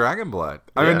like the Dragon Blood.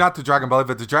 I mean, not the Dragon Blood,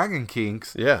 but the Dragon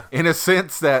Kings. Yeah, in a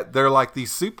sense that they're like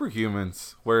these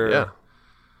superhumans. Where,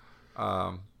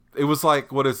 it was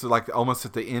like, what is it, like almost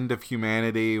at the end of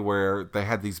humanity, where they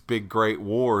had these big great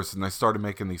wars and they started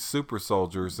making these super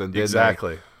soldiers, and then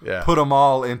put them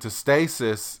all into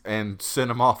stasis and sent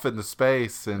them off into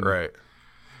space, and right.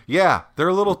 Yeah, they're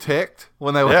a little ticked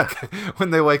when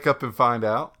they wake up and find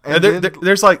out. And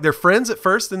there's like they're friends at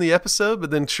first in the episode, but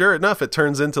then sure enough, it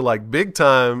turns into like big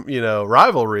time,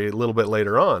 rivalry a little bit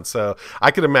later on. So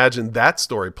I could imagine that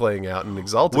story playing out in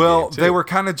Exalted. Well, game too. They were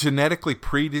kind of genetically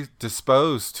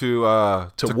predisposed to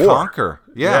war. Conquer.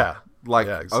 Yeah.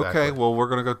 Exactly. Okay, well, we're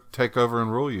gonna go take over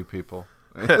and rule you people.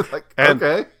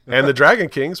 Okay. And the Dragon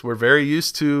Kings were very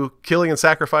used to killing and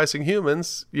sacrificing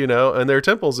humans, and their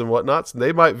temples and whatnot. So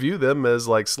they might view them as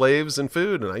like slaves and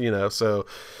food, and so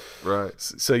right.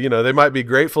 So they might be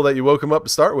grateful that you woke them up to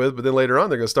start with, but then later on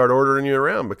they're going to start ordering you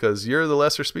around because you're the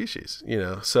lesser species,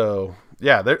 So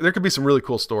yeah, there could be some really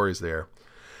cool stories there.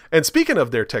 And speaking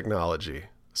of their technology,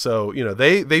 so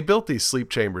they built these sleep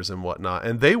chambers and whatnot,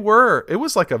 and it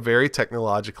was like a very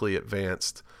technologically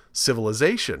advanced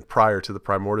civilization prior to the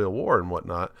Primordial War and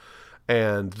whatnot,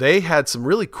 and they had some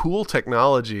really cool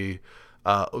technology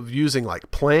of using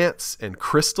like plants and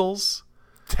crystals.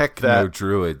 Techno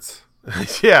druids.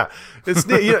 Yeah, it's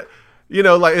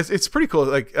like it's pretty cool.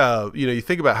 Like you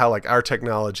think about how like our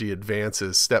technology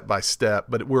advances step by step,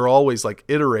 but we're always like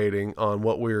iterating on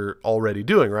what we're already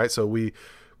doing, right? So we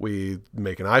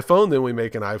make an iPhone, then we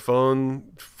make an iPhone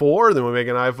 4, then we make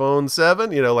an iPhone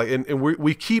 7, and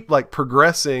we keep like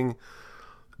progressing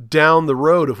down the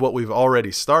road of what we've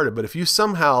already started. But if you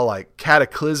somehow like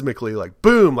cataclysmically, like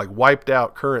boom, like wiped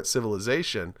out current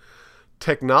civilization,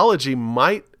 technology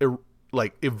might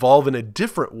like evolve in a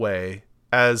different way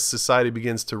as society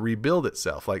begins to rebuild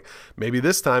itself. Like maybe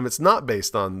this time it's not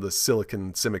based on the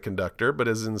silicon semiconductor, but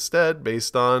is instead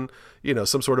based on,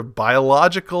 some sort of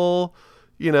biological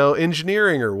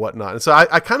engineering or whatnot. And so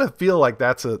I kind of feel like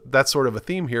that's sort of a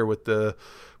theme here with the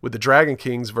Dragon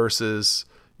Kings versus,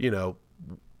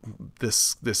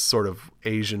 this sort of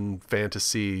Asian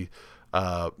fantasy,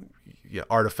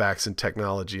 artifacts and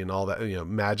technology and all that,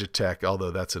 Magitech,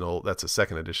 although that's a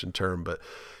second edition term, but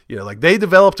like they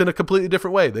developed in a completely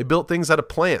different way. They built things out of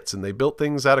plants and they built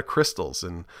things out of crystals,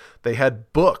 and they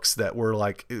had books that were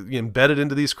like embedded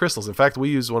into these crystals. In fact, we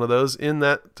used one of those in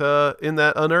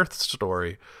that Unearthed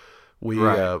story. We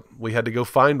had to go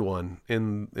find one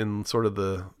in sort of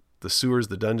the sewers,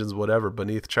 the dungeons, whatever,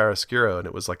 beneath Chiaroscuro, and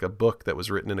it was like a book that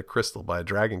was written in a crystal by a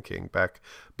Dragon King back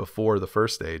before the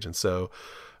first age. And so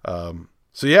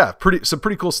yeah,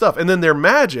 pretty cool stuff. And then their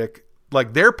magic,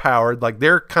 like they're powered, like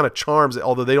their kind of charms,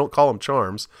 although they don't call them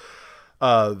charms,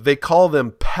 they call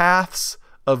them paths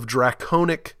of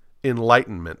draconic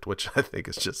enlightenment, which I think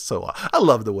is just so. I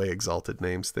love the way Exalted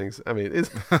names things. I mean, it's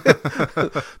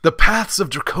the paths of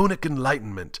draconic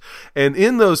enlightenment, and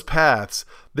in those paths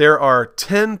there are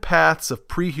 10 paths of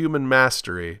pre-human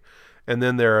mastery, and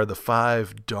then there are the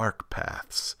 5 dark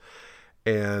paths.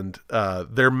 And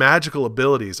their magical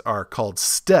abilities are called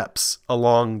steps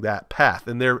along that path,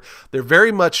 and they're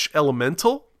very much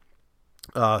elemental.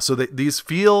 So these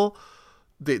feel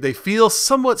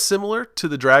somewhat similar to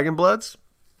the Dragon Bloods,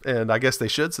 and I guess they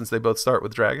should, since they both start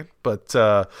with dragon. But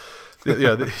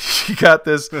you got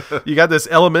this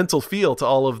elemental feel to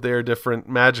all of their different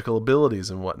magical abilities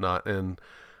and whatnot, and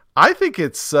I think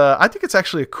it's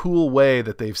actually a cool way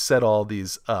that they've set all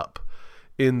these up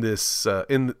in this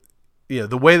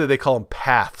the way that they call them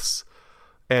paths,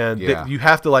 and that you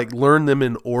have to like learn them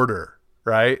in order,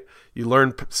 right? You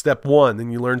learn step 1,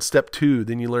 then you learn step 2,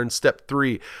 then you learn step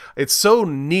 3. It's so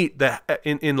neat that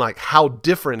in like how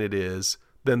different it is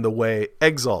than the way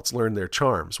Exalts learn their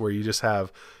charms, where you just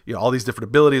have all these different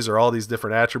abilities or all these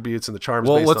different attributes, and the charms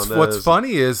based on those. What's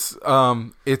funny is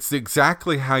it's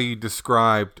exactly how you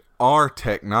described our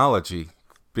technology,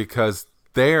 because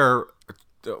their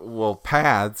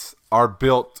paths are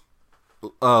built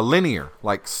linear,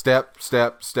 like step,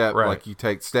 right. Like you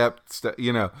take step, it's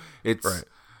right.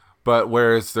 But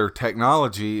whereas their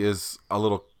technology is a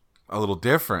little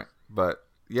different, but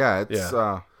yeah, it's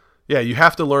you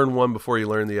have to learn one before you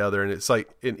learn the other, and it's like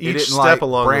in each step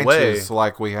along the way,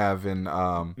 like we have in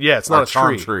it's not a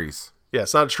tree. Trees. Yeah,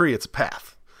 it's not a tree; it's a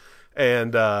path.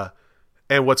 And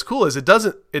what's cool is it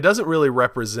doesn't really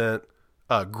represent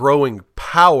growing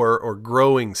power or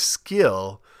growing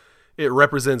skill. It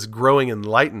represents growing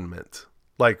enlightenment,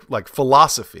 like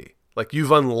philosophy. Like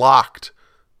you've unlocked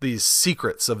these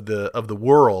secrets of the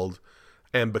world,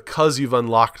 and because you've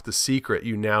unlocked the secret,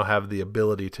 you now have the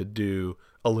ability to do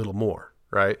a little more,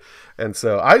 right? And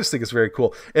so I just think it's very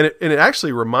cool, and it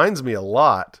actually reminds me a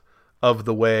lot of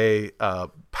the way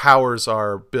powers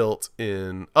are built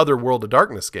in other World of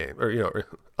Darkness games, or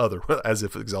other, as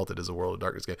if Exalted is a World of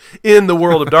Darkness game, in the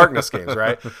World of Darkness games,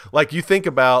 right? Like you think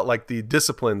about like the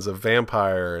disciplines of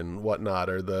Vampire and whatnot,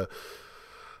 or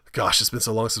gosh, it's been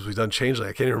so long since we've done Changeling,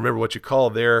 I can't even remember what you call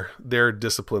their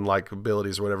discipline like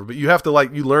abilities or whatever. But you have to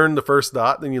you learn the first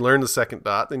dot, then you learn the second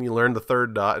dot, then you learn the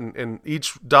third dot, and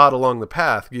each dot along the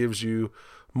path gives you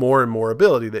more and more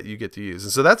ability that you get to use.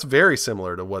 And so that's very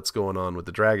similar to what's going on with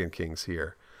the Dragon Kings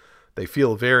here. They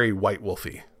feel very White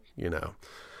Wolfy,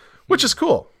 which is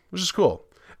cool.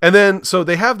 And then, so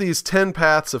they have these 10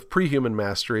 paths of pre-human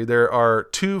mastery. There are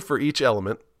 2 for each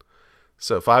element.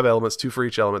 So 5 elements, 2 for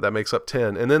each element. That makes up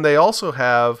 10. And then they also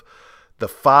have the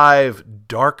 5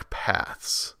 dark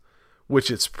paths,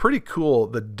 which it's pretty cool.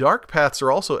 The dark paths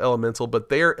are also elemental, but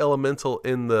they are elemental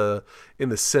in the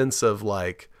sense of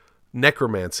like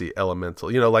necromancy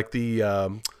elemental. Like the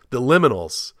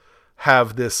liminals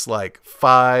have this like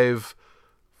 5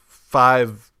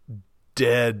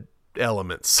 dead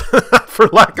elements, for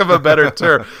lack of a better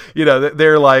term.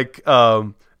 They're like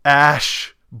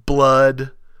ash,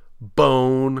 blood,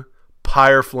 bone,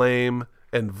 pyre flame,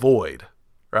 and void,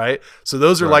 right? So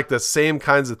those are like the same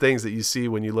kinds of things that you see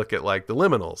when you look at like the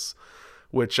liminals,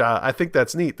 which I think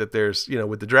that's neat that there's,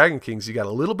 with the Dragon Kings, you got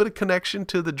a little bit of connection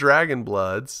to the Dragon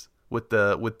Bloods with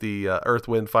the earth,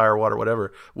 wind, fire, water,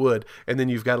 whatever, wood. And then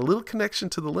you've got a little connection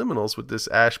to the liminals with this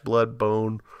ash, blood,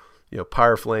 bone,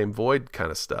 pyre, flame, void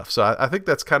kind of stuff. So I think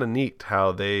that's kind of neat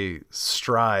how they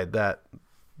stride that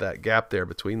gap there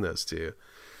between those two.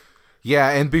 Yeah,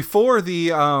 and before the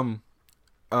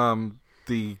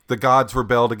gods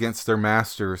rebelled against their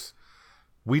masters,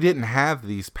 we didn't have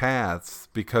these paths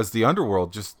because the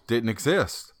underworld just didn't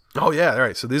exist. Oh yeah,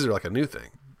 right. So these are like a new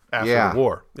thing after the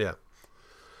war. Yeah.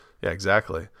 Yeah,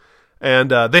 exactly.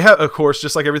 And they have, of course,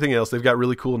 just like everything else, they've got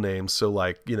really cool names. So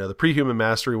like, the pre-human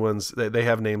mastery ones, they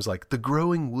have names like the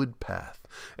Growing Wood Path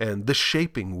and the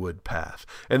Shaping Wood Path.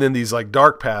 And then these like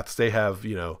dark paths, they have,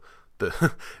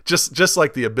 the just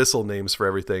like the abyssal names for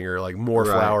everything are like more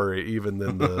flowery even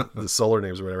than the solar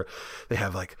names or whatever. They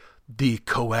have like the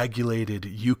coagulated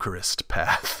Eucharist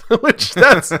path, which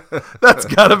that's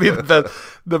got to be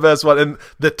the best one, and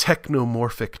the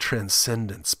technomorphic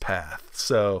transcendence path.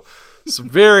 So some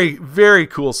very, very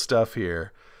cool stuff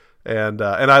here, and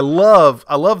I love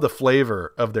the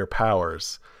flavor of their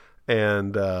powers,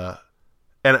 and I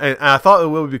thought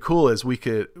what would be cool is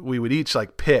we would each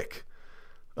like pick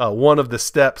one of the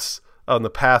steps on the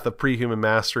path of pre-human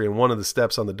mastery and one of the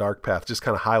steps on the dark path, just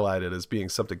kind of highlighted as being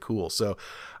something cool. So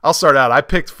I'll start out. I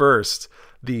picked first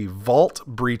the vault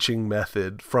breaching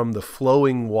method from the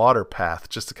flowing water path,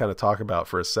 just to kind of talk about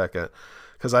for a second,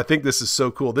 because I think this is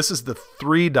so cool. This is the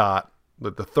 3 dot,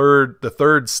 the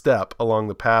third step along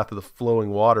the path of the flowing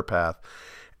water path,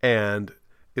 and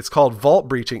it's called vault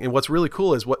breaching. And what's really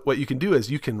cool is what you can do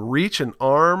is you can reach an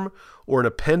arm or an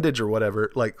appendage or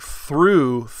whatever, like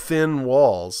through thin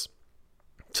walls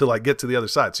to like get to the other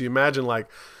side. So you imagine like,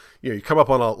 you come up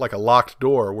on a locked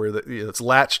door where it's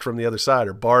latched from the other side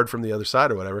or barred from the other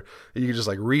side or whatever. You can just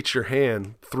like reach your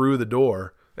hand through the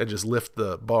door and just lift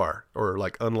the bar or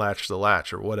like unlatch the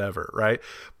latch or whatever. Right.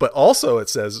 But also it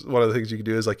says one of the things you can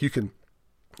do is like, you can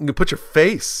put your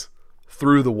face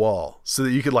through the wall so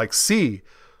that you could like see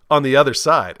on the other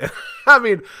side. And I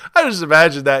mean, I just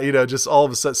imagine that, just all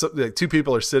of a sudden, like 2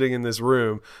 people are sitting in this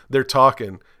room, they're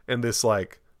talking, and this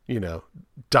like,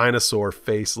 dinosaur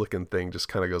face looking thing just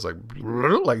kind of goes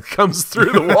like comes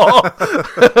through the wall.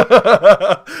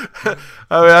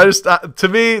 I mean, to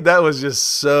me, that was just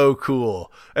so cool.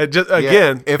 And just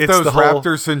again, if those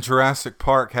raptors in Jurassic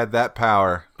Park had that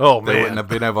power, oh man, they wouldn't have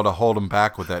been able to hold them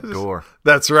back with that door.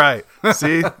 That's right.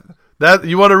 See that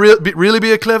you want to really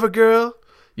be a clever girl?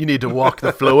 You need to walk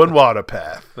the flowing water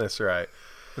path. That's right.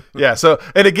 Yeah. So,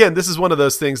 and again, this is one of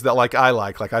those things that like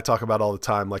I talk about all the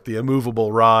time, like the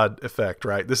immovable rod effect,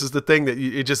 right? This is the thing that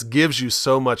it just gives you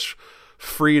so much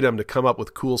freedom to come up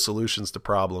with cool solutions to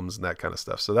problems and that kind of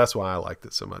stuff. So that's why I liked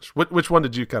it so much. Which one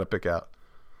did you kind of pick out?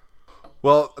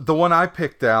 Well, the one I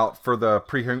picked out for the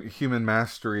pre-human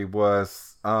mastery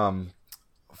was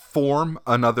form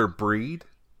another breed.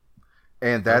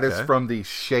 And that is from the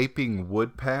shaping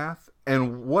wood path.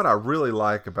 And what I really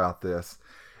like about this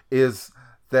is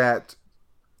that,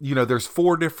 there's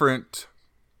 4 different,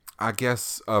 I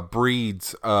guess,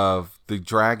 breeds of the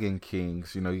Dragon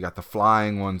Kings. You got the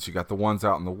flying ones, you got the ones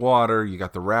out in the water, you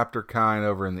got the raptor kind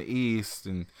over in the east.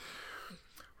 And,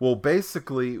 well,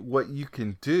 basically what you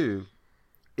can do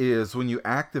is when you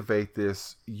activate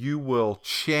this, you will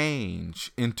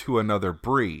change into another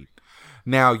breed.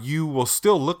 Now, you will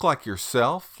still look like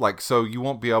yourself, so you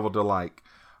won't be able to,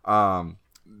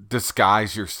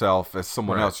 disguise yourself as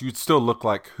someone else. You'd still look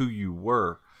like who you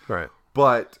were. Right.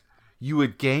 But you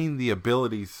would gain the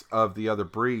abilities of the other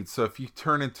breeds. So if you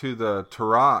turn into the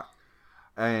Turok,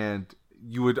 and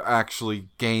you would actually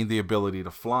gain the ability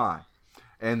to fly.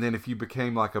 And then if you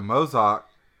became like a Mozak,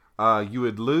 you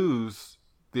would lose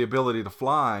the ability to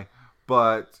fly,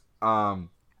 but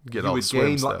get all the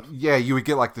swim stuff. You would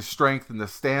get like the strength and the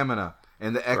stamina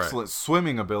and the excellent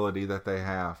swimming ability that they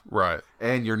have. Right.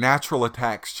 And your natural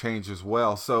attacks change as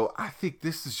well. So I think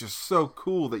this is just so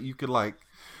cool that you could like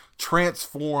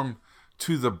transform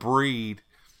to the breed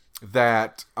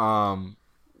that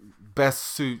best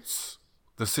suits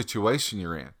the situation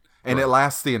you're in. And it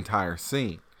lasts the entire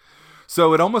scene.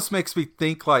 So it almost makes me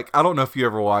think like, I don't know if you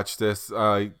ever watched this.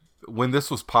 When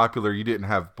this was popular, you didn't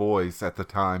have boys at the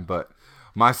time, but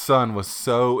my son was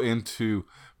so into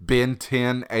Ben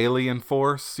 10 Alien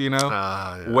Force, where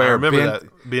I remember that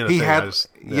being a he thing.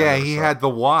 had he had the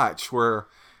watch where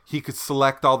he could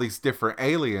select all these different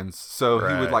aliens, so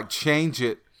he would like change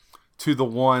it to the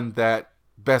one that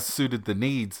best suited the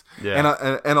needs. And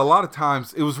a lot of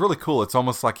times it was really cool. It's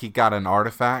almost like he got an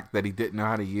artifact that he didn't know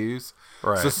how to use.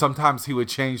 So sometimes he would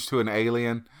change to an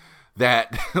alien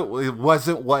that it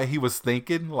wasn't what he was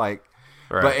thinking,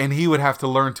 and he would have to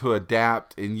learn to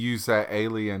adapt and use that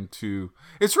alien to.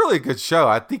 It's really a good show.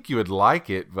 I think you would like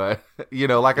it, but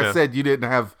I said, you didn't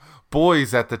have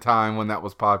boys at the time when that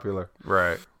was popular.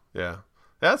 Right. Yeah.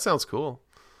 That sounds cool.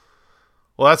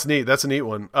 Well, that's neat. That's a neat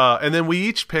one. And then we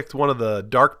each picked one of the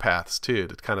dark paths too,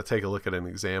 to kind of take a look at an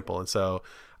example. And so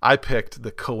I picked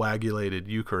the coagulated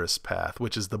Eucharist path,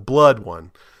 which is the blood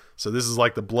one. So this is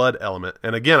like the blood element.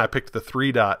 And again, I picked the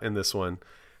 3 dot in this one.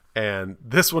 And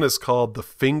this one is called the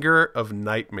Finger of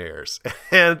Nightmares.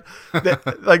 And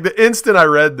the instant I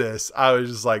read this, I was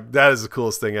just like, that is the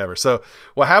coolest thing ever. So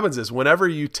what happens is whenever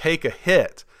you take a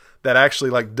hit that actually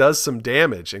like does some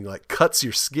damage and like cuts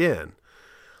your skin,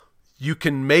 you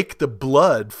can make the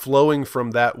blood flowing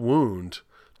from that wound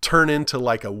turn into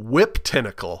like a whip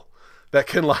tentacle that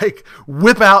can like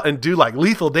whip out and do like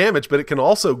lethal damage, but it can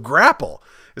also grapple.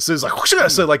 as soon as like whoosh,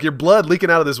 so like your blood leaking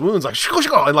out of this wound's like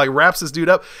and like wraps this dude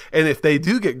up. And if they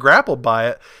do get grappled by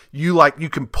it, you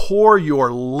can pour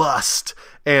your lust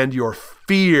and your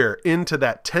fear into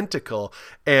that tentacle,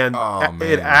 and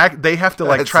they have to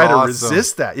like try to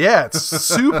resist that. Yeah, it's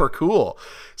super cool.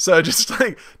 So just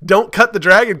like, don't cut the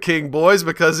Dragon King, boys,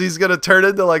 because he's gonna turn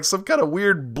into like some kind of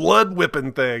weird blood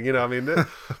whipping thing. You know,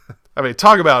 I mean,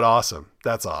 talk about awesome.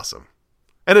 That's awesome.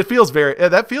 And it feels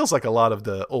that feels like a lot of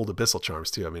the old Abyssal charms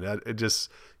too. I mean, it just,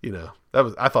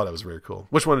 I thought it was very cool.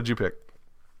 Which one did you pick?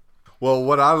 Well,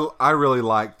 what I really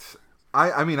liked,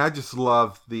 I mean, I just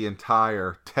love the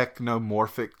entire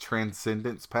technomorphic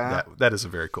transcendence path. That is a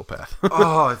very cool path.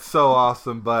 Oh, it's so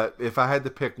awesome. But if I had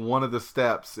to pick one of the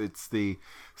steps, it's the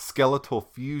skeletal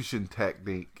fusion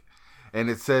technique. And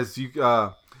it says you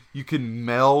can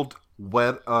meld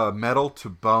metal to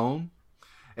bone.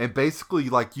 And basically,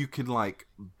 like, you can, like,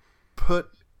 put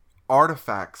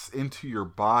artifacts into your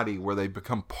body where they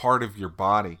become part of your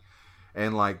body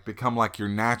and, like, become, like, your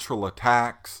natural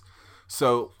attacks.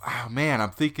 So, man,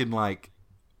 I'm thinking, like,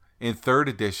 in 3rd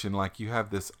edition, like, you have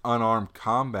this unarmed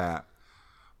combat.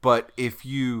 But if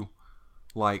you,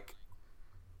 like,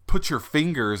 put your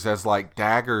fingers as, like,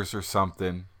 daggers or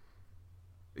something,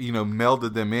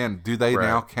 melded them in, do they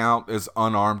now count as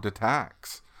unarmed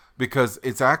attacks? Because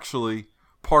it's actually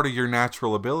part of your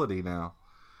natural ability now.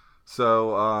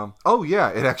 So,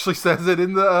 it actually says it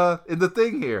in the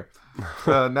thing here.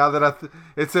 Now that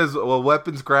it says, well,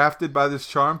 weapons grafted by this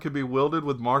charm can be wielded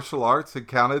with martial arts and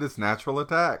counted as natural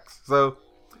attacks. So,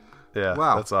 yeah,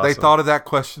 wow, that's awesome. They thought of that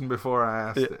question before I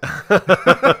asked it.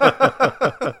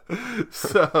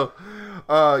 So,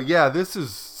 this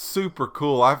is super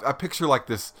cool. I picture like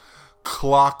this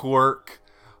clockwork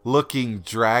looking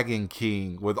Dragon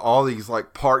King with all these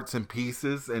like parts and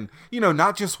pieces, and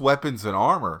not just weapons and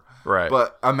armor, right?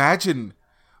 But imagine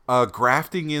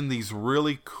grafting in these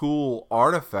really cool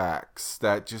artifacts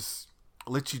that just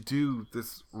let you do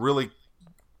this really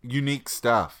unique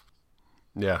stuff.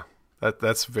 Yeah,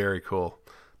 that's very cool.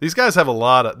 These guys have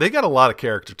they got a lot of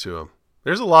character to them.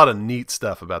 There's a lot of neat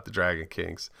stuff about the Dragon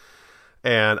Kings.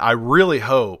 And I really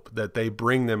hope that they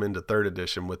bring them into 3rd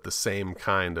edition with the same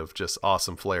kind of just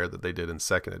awesome flair that they did in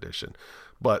 2nd edition.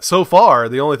 But so far,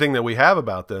 the only thing that we have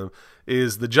about them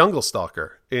is the Jungle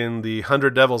Stalker in the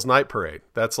 100 Devils Night Parade.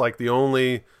 That's like the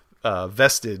only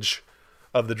vestige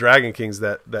of the Dragon Kings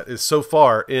that is so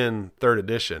far in 3rd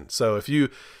edition. So if you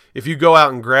go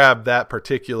out and grab that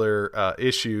particular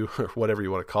issue, or whatever you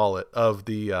want to call it, of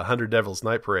the 100 Devils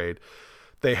Night Parade,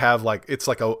 they have it's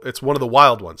one of the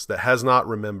wild ones that has not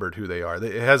remembered who they are.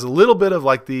 It has a little bit of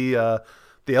like the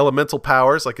elemental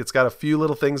powers, like it's got a few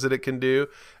little things that it can do,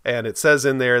 and it says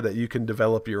in there that you can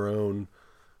develop your own,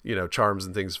 charms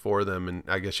and things for them. And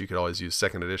I guess you could always use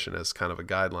 2nd edition as kind of a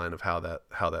guideline of how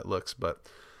that looks. But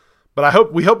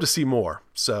we hope to see more.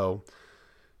 So,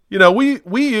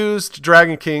 we used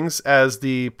Dragon Kings as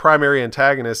the primary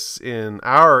antagonists in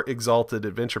our Exalted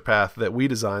adventure path that we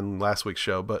designed last week's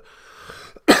show, but.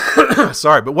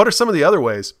 Sorry, but what are some of the other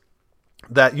ways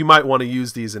that you might want to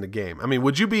use these in a game? I mean,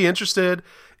 would you be interested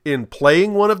in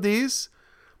playing one of these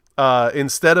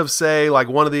instead of, say, like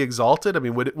one of the Exalted? I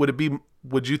mean,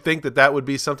 would you think that would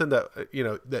be something that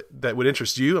that would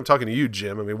interest you? I'm talking to you,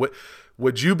 Jim. I mean,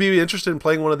 would you be interested in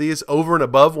playing one of these over and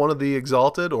above one of the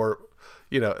Exalted, or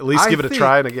at least give it a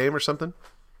try in a game or something?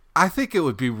 I think it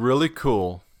would be really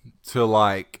cool to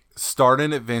like start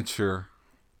an adventure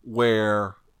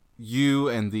where you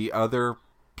and the other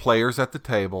players at the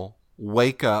table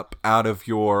wake up out of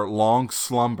your long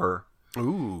slumber.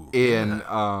 Ooh.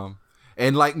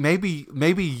 And like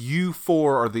maybe you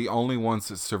 4 are the only ones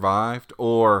that survived,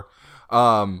 or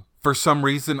for some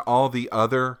reason all the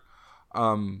other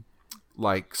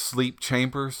like sleep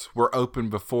chambers were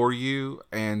open before you,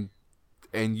 and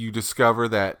you discover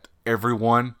that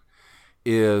everyone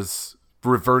is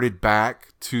reverted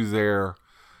back to their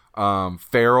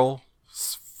feral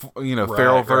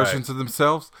versions of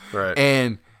themselves, right?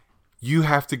 And you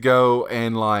have to go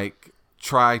and like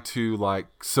try to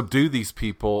like subdue these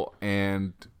people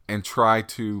and try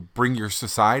to bring your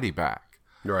society back,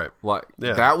 right? Like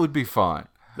that would be fun.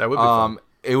 That would be fun.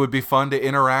 It would be fun to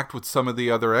interact with some of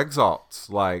the other exalts,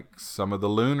 like some of the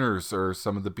Lunars or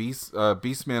some of the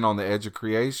beastmen on the edge of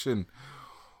creation,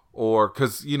 or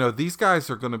because these guys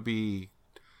are going to be.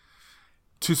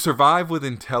 To survive with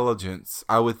intelligence,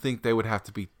 I would think they would have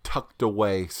to be tucked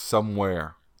away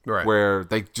somewhere, right, where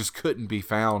they just couldn't be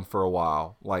found for a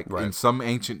while, like in some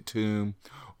ancient tomb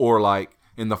or like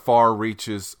in the far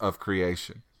reaches of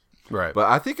creation. Right.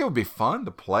 But I think it would be fun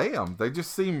to play them. They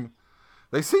seem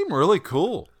really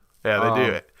cool. Yeah, they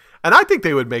do. And I think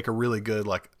they would make a really good,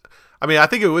 like, I mean, I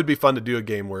think it would be fun to do a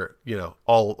game where, you know,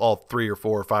 all 3 or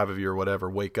 4 or 5 of you or whatever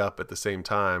wake up at the same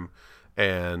time,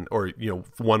 or, you know,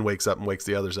 one wakes up and wakes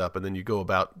the others up, and then you go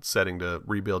about setting to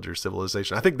rebuild your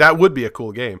civilization. I think that would be a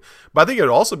cool game. But I think it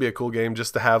would also be a cool game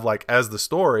just to have, like, as the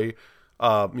story,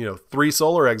 you know, 3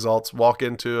 solar exalts walk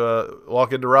into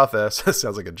Rothes.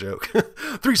 Sounds like a joke.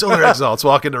 3 solar exalts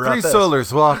walk into Rothes. 3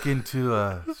 solars walk into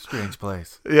a strange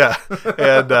place. Yeah,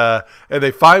 and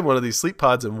they find one of these sleep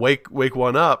pods and wake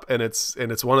one up, and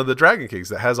it's one of the Dragon Kings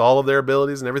that has all of their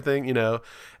abilities and everything, you know,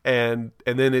 and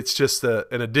then it's just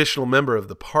an additional member of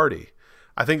the party.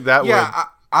 I think that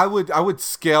I would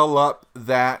scale up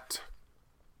that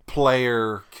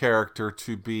player character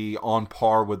to be on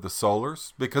par with the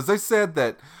Solars, because they said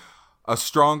that a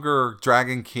stronger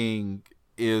Dragon King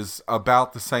is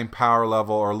about the same power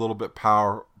level or a little bit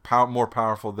more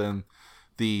powerful than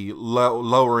the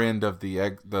lower end of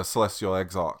the Celestial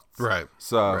Exalts. Right.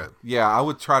 So yeah, I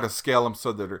would try to scale them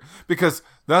so that because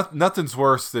nothing's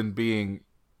worse than being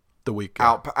the weak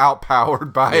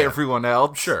outpowered by everyone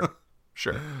else. Sure.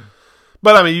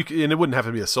 But I mean, and it wouldn't have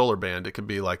to be a solar band. It could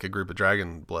be like a group of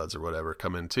Dragon Bloods or whatever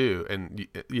come in too. And,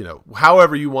 you know,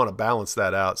 however you want to balance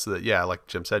that out so that, yeah, like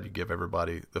Jim said, you give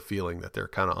everybody the feeling that they're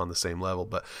kind of on the same level.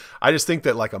 But I just think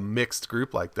that like a mixed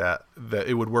group like that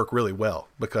it would work really well,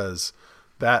 because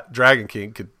that Dragon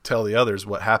King could tell the others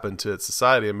what happened to its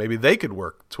society, and maybe they could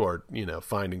work toward, you know,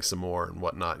 finding some more and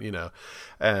whatnot, you know.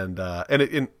 And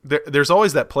there's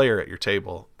always that player at your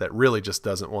table that really just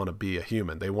doesn't want to be a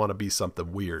human. They want to be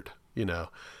something weird, you know.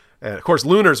 And of course,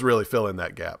 Lunars really fill in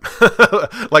that gap.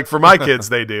 Like for my kids,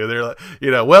 they do. They're like, you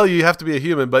know, well, you have to be a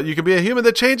human, but you can be a human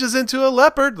that changes into a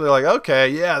leopard. They're like, okay,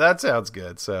 yeah, that sounds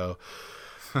good. So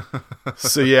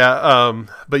yeah,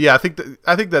 but yeah, I think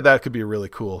that could be a really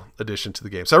cool addition to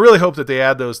the game. So I really hope that they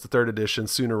add those to 3rd edition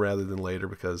sooner rather than later,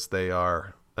 because they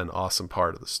are an awesome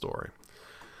part of the story.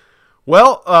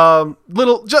 Well,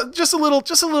 just a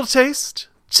little taste.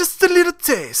 Just a little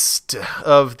taste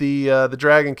of the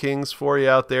Dragon Kings for you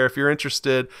out there. If you're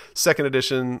interested, 2nd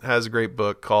edition has a great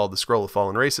book called The Scroll of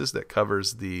Fallen Races that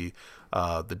covers the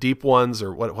deep ones,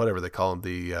 or whatever they call them,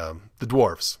 the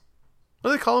dwarves.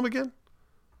 What do they call them again?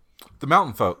 The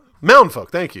mountain folk. Mountain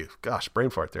folk. Thank you. Gosh, brain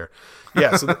fart there.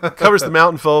 Yeah, so it covers the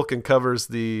mountain folk and covers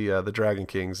the Dragon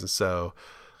Kings, and so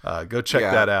go check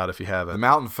that out if you haven't. The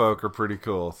mountain folk are pretty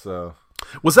cool. So.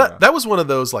 Was that was one of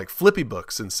those like flippy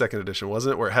books in 2nd edition,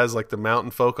 wasn't it? Where it has like the mountain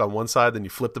folk on one side, then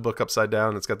you flip the book upside down,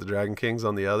 and it's got the Dragon Kings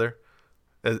on the other.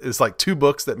 It's like 2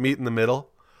 books that meet in the middle.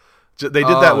 They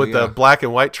did that with the black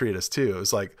and white treatise too. It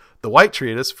was like the white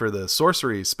treatise for the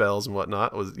sorcery spells and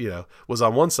whatnot was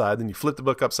on one side, then you flip the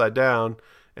book upside down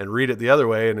and read it the other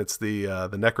way, and it's the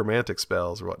necromantic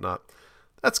spells or whatnot.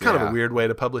 That's kind of a weird way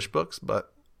to publish books,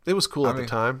 but it was cool at the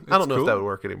time. I don't know if that would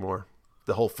work anymore.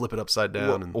 The whole flip it upside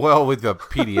down. Well, with the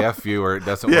PDF viewer, it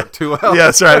doesn't work too well. Yeah,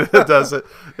 that's right. It doesn't.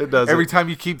 Every time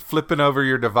you keep flipping over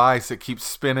your device, it keeps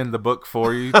spinning the book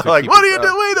for you. Like, what are you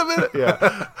doing? Wait a minute.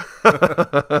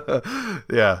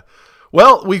 Yeah. Yeah.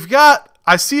 Well, we've got,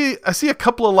 I see a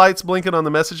couple of lights blinking on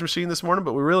the message machine this morning,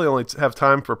 but we really only have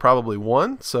time for probably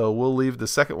one. So we'll leave the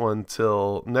second one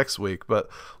till next week. But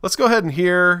let's go ahead and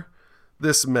hear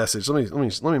this message. Let me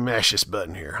mash this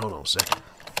button here. Hold on a second.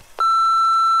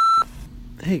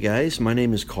 Hey guys, my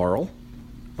name is Carl.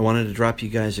 I wanted to drop you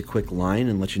guys a quick line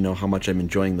and let you know how much I'm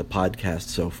enjoying the podcast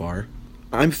so far.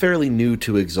 I'm fairly new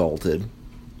to Exalted.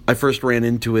 I first ran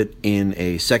into it in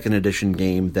a 2nd edition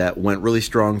game that went really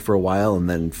strong for a while and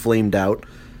then flamed out.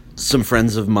 Some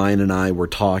friends of mine and I were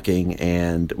talking,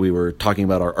 and we were talking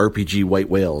about our RPG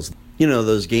White Whales. You know,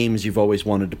 those games you've always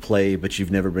wanted to play, but you've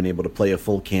never been able to play a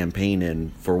full campaign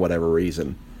in for whatever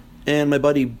reason. And my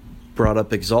buddy brought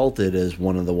up Exalted as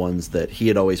one of the ones that he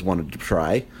had always wanted to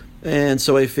try, and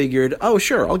so I figured, oh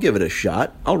sure, I'll give it a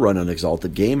shot. I'll run an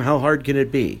Exalted game. How hard can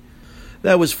it be?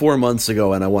 That was 4 months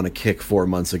ago, and I want to kick 4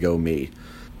 months ago me.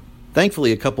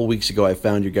 Thankfully, a couple weeks ago I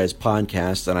found your guys'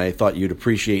 podcast, and I thought you'd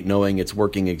appreciate knowing it's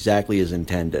working exactly as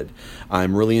intended.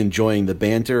 I'm really enjoying the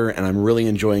banter, and I'm really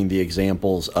enjoying the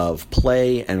examples of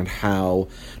play and how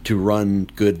to run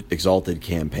good Exalted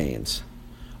campaigns.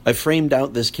 I framed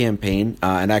out this campaign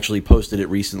and actually posted it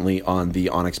recently on the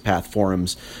Onyx Path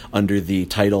forums under the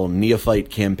title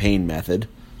Neophyte Campaign Method.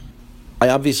 I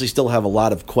obviously still have a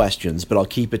lot of questions, but I'll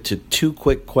keep it to 2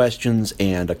 quick questions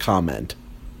and a comment.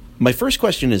 My first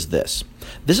question is this.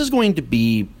 This is going to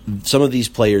be some of these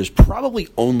players' probably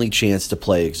only chance to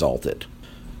play Exalted.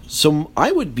 So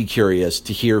I would be curious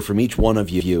to hear from each one of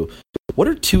you, what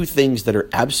are 2 things that are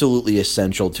absolutely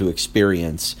essential to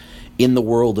experience in the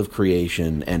world of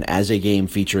creation and as a game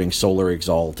featuring Solar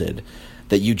Exalted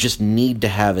that you just need to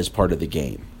have as part of the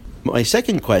game? My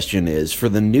second question is, for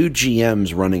the new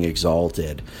GMs running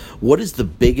Exalted, what is the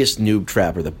biggest noob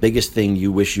trap or the biggest thing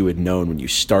you wish you had known when you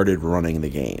started running the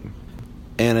game?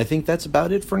 And I think that's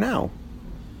about it for now.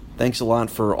 Thanks a lot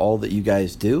for all that you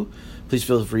guys do. Please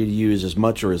feel free to use as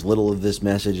much or as little of this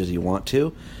message as you want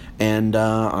to, and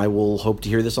I will hope to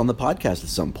hear this on the podcast at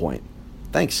some point.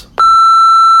 Thanks.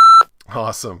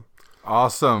 Awesome.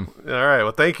 Awesome. All right.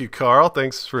 Well, thank you, Carl.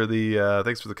 Thanks for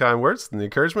the kind words and the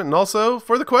encouragement, and also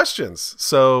for the questions.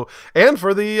 So, and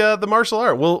for the martial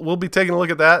art, we'll be taking a look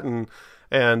at that and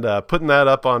putting that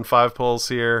up on 5 polls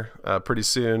here pretty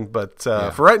soon. But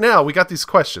for right now, we got these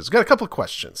questions. We got a couple of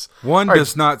questions. One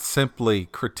does not simply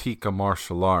critique a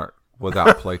martial art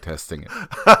without playtesting it.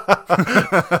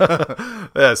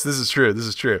 Yes, this is true. This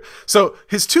is true. So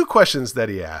his 2 questions that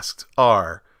he asked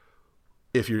are,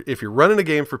 if you're running a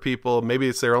game for people, maybe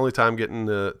it's their only time getting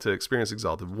to experience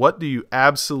Exalted, what do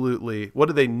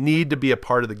they need to be a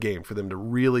part of the game for them to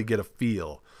really get a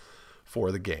feel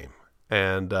for the game?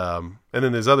 And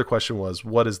then his other question was,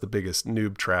 what is the biggest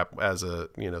noob trap as a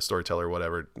storyteller or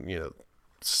whatever,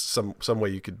 some way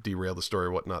you could derail the story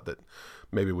or whatnot that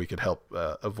maybe we could help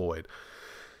avoid.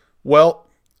 Well,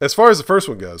 as far as the first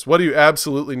one goes, what do you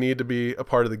absolutely need to be a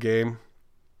part of the game?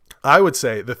 I would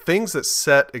say the things that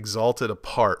set Exalted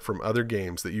apart from other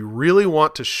games that you really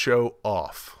want to show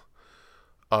off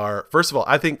are, first of all,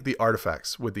 I think the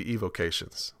artifacts with the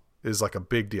evocations is like a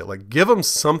big deal. Like, give them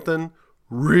something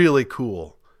really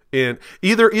cool in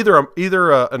either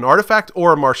an artifact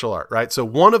or a martial art, right? So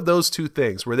one of those 2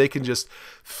 things where they can just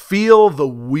feel the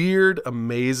weird,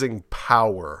 amazing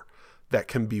power that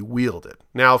can be wielded.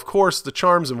 Now, of course, the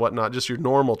charms and whatnot, just your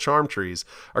normal charm trees,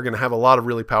 are going to have a lot of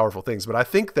really powerful things. But I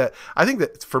think that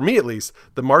for me at least,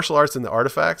 the martial arts and the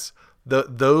artifacts,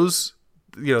 those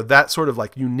that sort of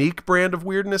like unique brand of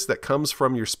weirdness that comes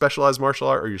from your specialized martial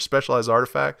art or your specialized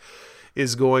artifact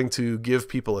is going to give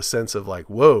people a sense of like,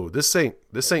 whoa, this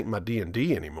ain't my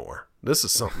D&D anymore. This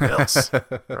is something else,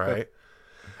 right?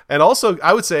 And also,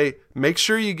 I would say make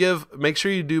sure you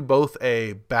do both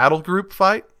a battle group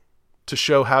fight to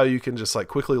show how you can just like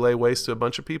quickly lay waste to a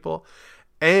bunch of people,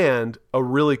 and a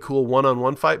really cool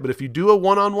one-on-one fight. But if you do a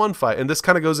one-on-one fight, and this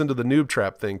kind of goes into the noob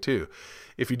trap thing too,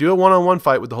 if you do a one-on-one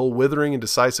fight with the whole withering and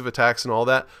decisive attacks and all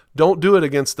that, don't do it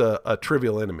against a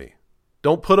trivial enemy.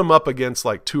 Don't put them up against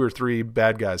like 2 or 3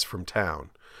 bad guys from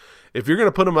town. If you're going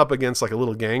to put them up against like a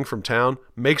little gang from town,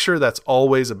 make sure that's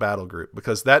always a battle group,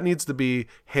 because that needs to be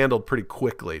handled pretty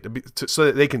quickly so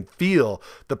that they can feel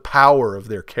the power of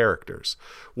their characters.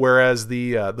 Whereas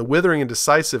the withering and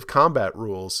decisive combat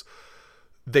rules,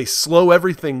 they slow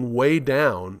everything way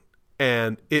down,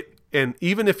 and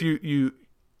even if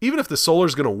even if the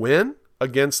Solar's going to win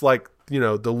against like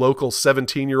the local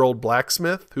 17-year-old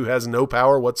blacksmith who has no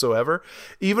power whatsoever,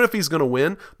 even if he's going to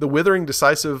win, the withering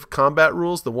decisive combat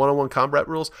rules, the one-on-one combat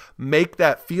rules, make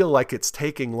that feel like it's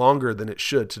taking longer than it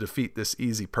should to defeat this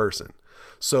easy person.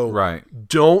 So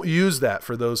Don't use that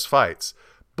for those fights,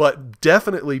 but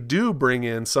definitely do bring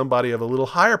in somebody of a little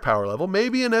higher power level,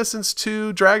 maybe in Essence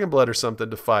 2 Dragonblood or something,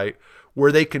 to fight,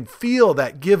 where they can feel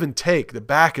that give and take, the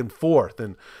back and forth,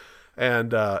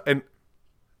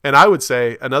 and I would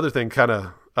say another thing, kind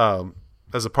of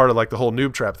as a part of like the whole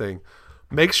noob trap thing,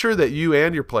 make sure that you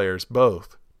and your players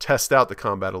both test out the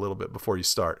combat a little bit before you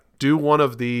start. Do one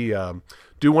of the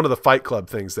Fight Club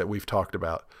things that we've talked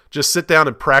about. Just sit down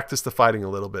and practice the fighting a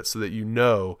little bit so that you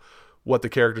know what the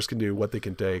characters can do, what they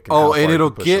can take. And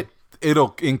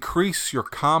it'll increase your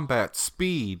combat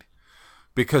speed,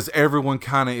 because everyone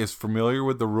kind of is familiar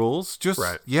with the rules. Do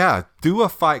a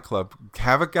Fight Club.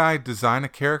 Have a guy design a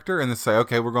character and then say,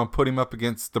 okay, we're going to put him up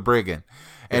against the brigand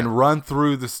and run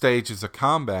through the stages of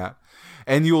combat.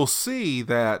 And you'll see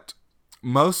that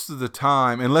most of the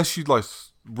time, unless you like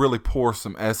really pour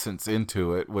some essence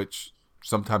into it, which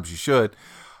sometimes you should,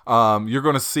 you're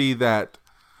going to see that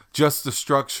just the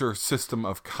structure system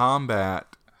of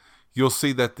combat, you'll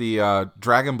see that the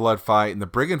Dragonblood fight and the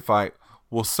brigand fight,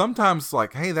 well, sometimes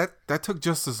like, hey, that took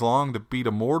just as long to beat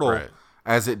a mortal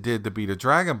as it did to beat a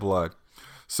Dragonblood.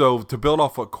 So to build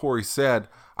off what Corey said,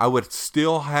 I would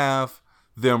still have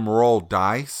them roll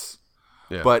dice.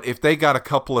 Yeah. But if they got a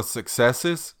couple of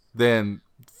successes, then,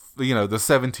 the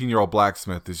 17-year-old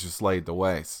blacksmith is just laid to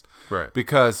waste. Right.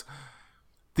 Because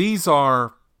these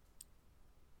are,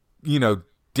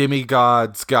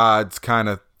 demigods, gods, kind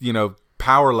of,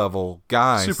 power level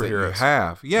guys superheroes that you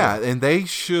have. Yeah, and they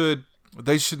should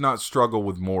not struggle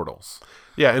with mortals.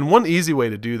 Yeah, and one easy way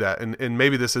to do that, and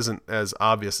maybe this isn't as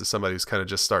obvious as somebody who's kind of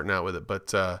just starting out with it,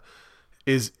 but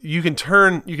is you can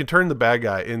turn the bad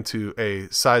guy into a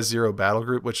size 0 battle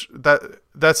group, which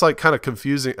that's like kind of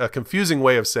a confusing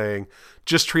way of saying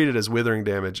just treat it as withering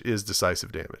damage is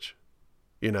decisive damage.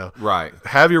 You know, Right.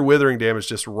 have your withering damage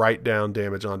just write down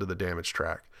damage onto the damage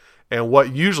track. And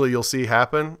what usually you'll see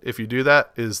happen if you do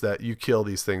that is that you kill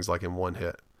these things like in one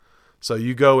hit. So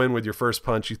you go in with your first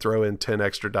punch, you throw in 10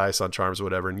 extra dice on charms or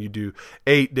whatever, and you do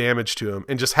 8 damage to him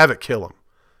and just have it kill him.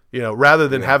 You know, rather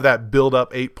than have that build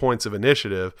up 8 points of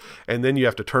initiative, and then you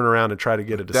have to turn around and try to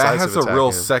get a decisive That has a attack real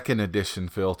in. second edition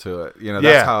feel to it. You know,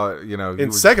 that's how, you know,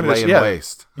 In second edition,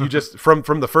 waste. you just from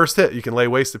the first hit, you can lay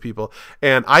waste to people,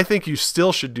 and I think you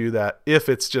still should do that if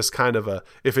it's just kind of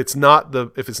if it's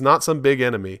not some big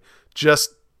enemy,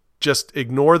 just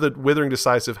ignore the withering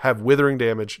decisive, have withering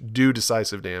damage, do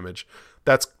decisive damage.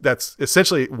 That's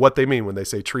essentially what they mean when they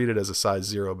say treat it as a size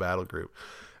 0 battle group.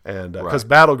 And because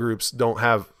battle groups don't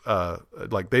have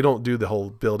they don't do the whole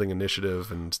building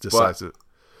initiative and decisive.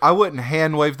 I wouldn't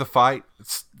hand wave the fight.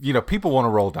 You know, people want to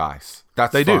roll dice.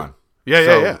 That's They fun. do. Yeah,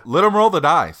 So yeah. let them roll the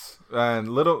dice and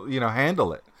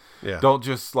handle it. Yeah. Don't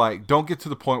get to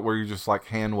the point where you're just like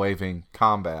hand waving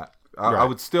combat. I Right.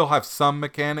 would still have some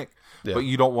mechanic, Yeah. but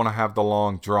you don't want to have the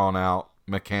long drawn out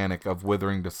mechanic of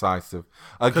withering decisive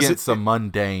against a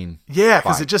mundane. Yeah,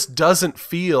 because fight. it just doesn't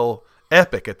feel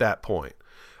epic at that point.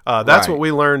 That's Right. what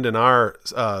we learned in our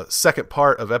second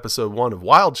part of episode 1 of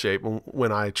Wild Shape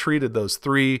when I treated the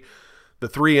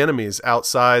three enemies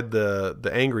outside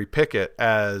the angry picket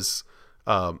as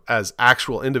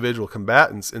actual individual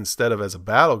combatants instead of as a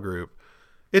battle group.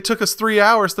 It took us 3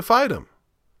 hours to fight them,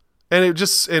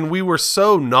 and we were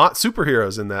so not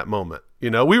superheroes in that moment. You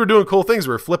know, we were doing cool things.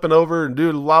 We were flipping over and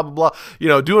doing blah blah blah. You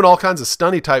know, doing all kinds of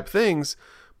stunny type things.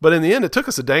 But in the end, it took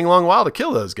us a dang long while to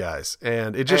kill those guys,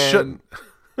 and it just shouldn't.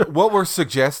 What we're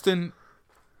suggesting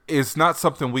is not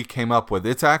something we came up with.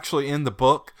 It's actually in the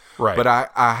book. Right. But I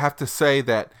have to say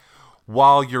that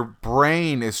while your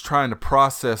brain is trying to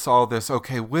process all this,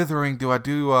 okay, withering, do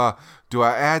I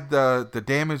add the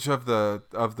damage of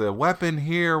the weapon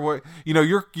here? What, you know,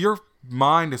 your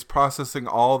mind is processing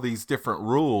all these different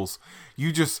rules.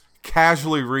 You just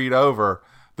casually read over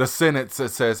the sentence that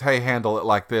says, hey, handle it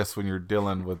like this when you're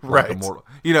dealing with like a Right. mortal.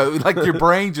 You know, like your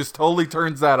brain just totally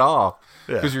turns that off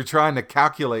because Yeah. you're trying to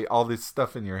calculate all this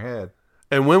stuff in your head.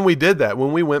 And when we did that,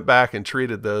 when we went back and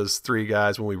treated those 3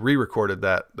 guys, when we re-recorded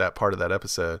that part of that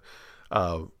episode,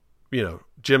 you know,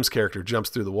 Jim's character jumps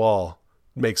through the wall,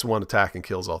 makes one attack and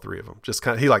kills all 3 of them. Just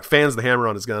kind of, he like fans the hammer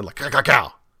on his gun, like,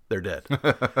 cow, they're dead.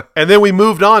 And then we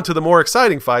moved on to the more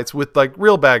exciting fights with like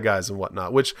real bad guys and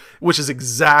whatnot, which is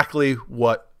exactly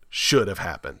what should have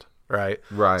happened. Right.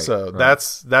 Right, So right.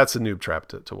 that's a noob trap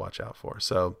to watch out for.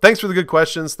 So thanks for the good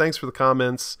questions. Thanks for the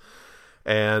comments.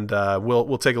 And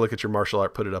we'll take a look at your martial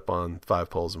art, put it up on 5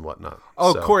 polls and whatnot.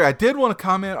 Oh, So- Corey, I did want to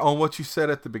comment on what you said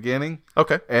at the beginning.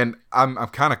 Okay. And I'm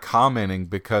kind of commenting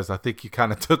because I think you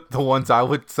kind of took the ones I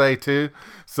would say too.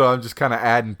 So I'm just kind of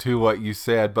adding to what you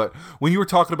said. But when you were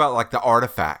talking about like the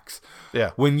artifacts,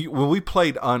 Yeah. when we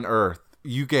played Unearthed,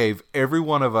 you gave every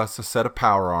one of us a set of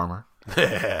power armor.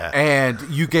 And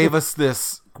you gave us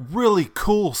this really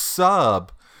cool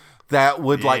sub that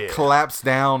would like collapse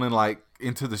down and like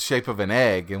into the shape of an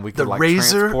egg, and we could The like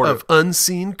razor transport of it.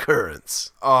 unseen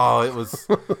currents. Oh, it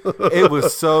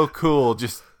was so cool.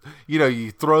 Just, you know, you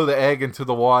throw the egg into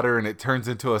the water and it turns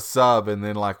into a sub, and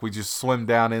then like we just swim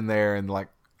down in there and like,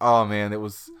 oh man, it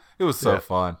was so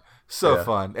fun. So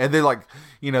fun. And then like,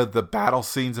 you know, the battle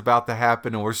scene's about to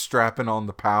happen and we're strapping on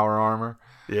the power armor.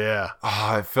 Yeah.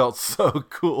 Oh, it felt so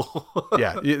cool.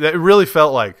 Yeah. It really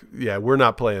felt like, we're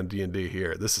not playing D&D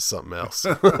here. This is something else.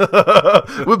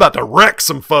 We're about to wreck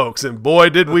some folks, and boy,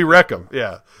 did we wreck them.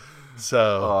 Yeah. So,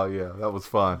 Oh yeah, that was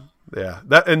fun. yeah.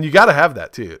 And you got to have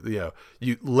that too. You know,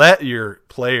 you let your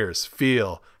players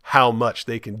feel how much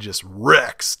they can just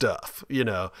wreck stuff, you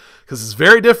know, because it's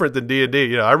very different than D&D.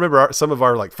 You know, I remember some of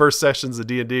our like first sessions of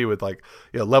D&D with like,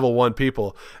 you know, level 1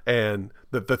 people, and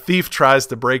the thief tries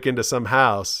to break into some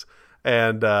house,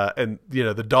 and you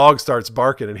know, the dog starts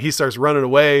barking and he starts running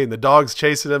away, and the dog's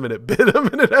chasing him, and it bit him,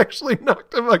 and it actually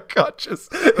knocked him unconscious.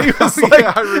 He was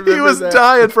like, I remember he was that.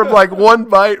 dying from like one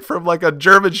bite from like a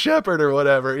German Shepherd or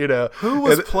whatever, you know. Who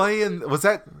was And playing? Was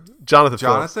that Jonathan?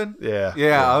 Jonathan? Phillips.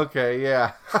 Yeah. Okay.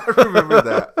 Yeah. I remember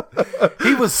that.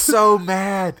 He was so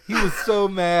mad.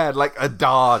 Like a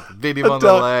dog bit him on the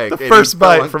Dog- leg. the and first he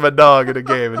bite fell in- from a dog in a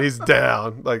game, and he's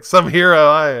down like some hero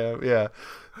I am. Yeah,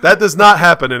 that does not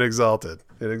happen in Exalted.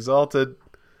 In Exalted,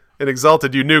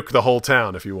 you nuke the whole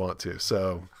town if you want to.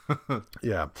 So,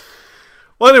 yeah.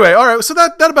 Well, anyway, all right. So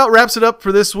that about wraps it up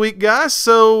for this week, guys.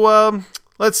 So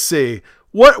let's see.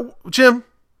 What, Jim?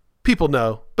 People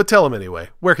know, but tell them anyway.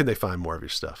 Where can they find more of your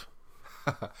stuff?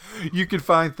 You can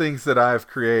find things that I've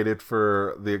created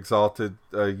for the Exalted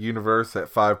universe at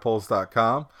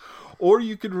fivepoles.com, or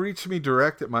you can reach me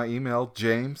direct at my email,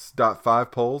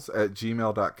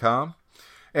 james.fivepoles@gmail.com.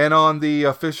 And on the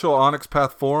official Onyx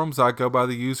Path forums, I go by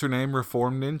the username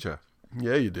Reformed Ninja.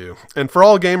 Yeah, you do. And for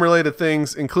all game-related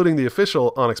things, including the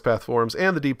official Onyx Path forums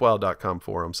and the deepwild.com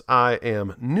forums, I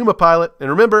am NumaPilot. And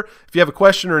remember, if you have a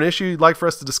question or an issue you'd like for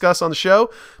us to discuss on the show,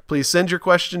 please send your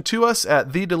question to us at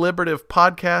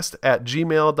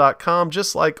thedeliberativePodcast@gmail.com,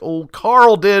 just like old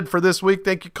Carl did for this week.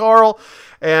 Thank you, Carl.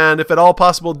 And if at all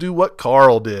possible, do what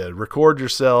Carl did. Record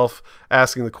yourself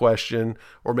asking the question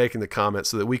or making the comment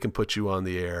so that we can put you on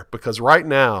the air. Because right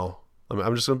now,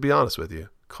 I'm just going to be honest with you,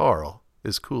 Carl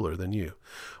is cooler than you.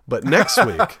 But next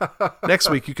week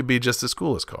you could be just as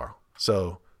cool as Carl.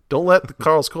 So don't let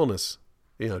Carl's coolness,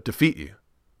 defeat you.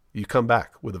 You come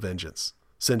back with a vengeance.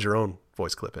 Send your own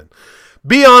voice clip in.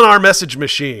 Be on our message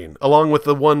machine, along with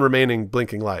the one remaining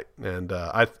blinking light. And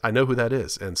I know who that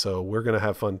is. And so we're going to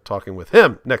have fun talking with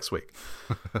him next week.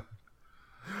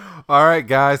 All right,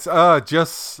 guys.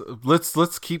 Just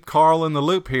let's keep Carl in the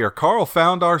loop here. Carl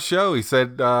found our show. He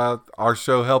said our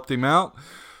show helped him out.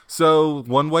 So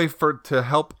one way to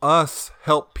help us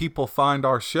help people find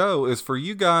our show is for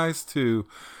you guys to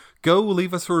go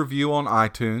leave us a review on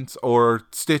iTunes or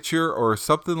Stitcher or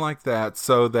something like that,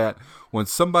 so that when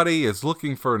somebody is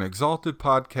looking for an Exalted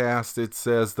podcast, it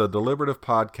says the Deliberative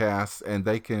Podcast, and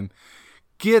they can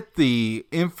get the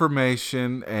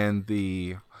information and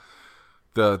the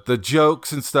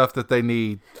jokes and stuff that they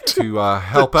need to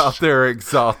help out their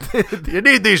Exalted. You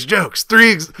need these jokes.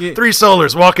 Three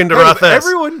solars walking to Rothes.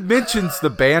 Everyone mentions the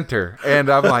banter, and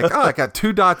I'm like, I got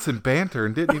 2 dots in banter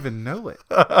and didn't even know it.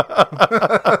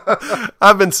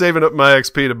 I've been saving up my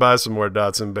XP to buy some more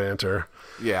dots in banter.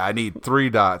 Yeah, I need 3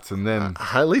 dots, and then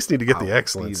I at least need to get the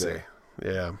excellency.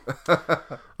 Yeah.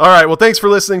 All right. Well, thanks for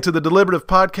listening to the Deliberative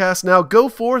Podcast. Now go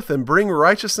forth and bring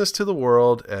righteousness to the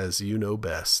world as you know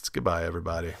best. Goodbye,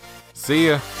 everybody. See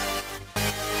ya.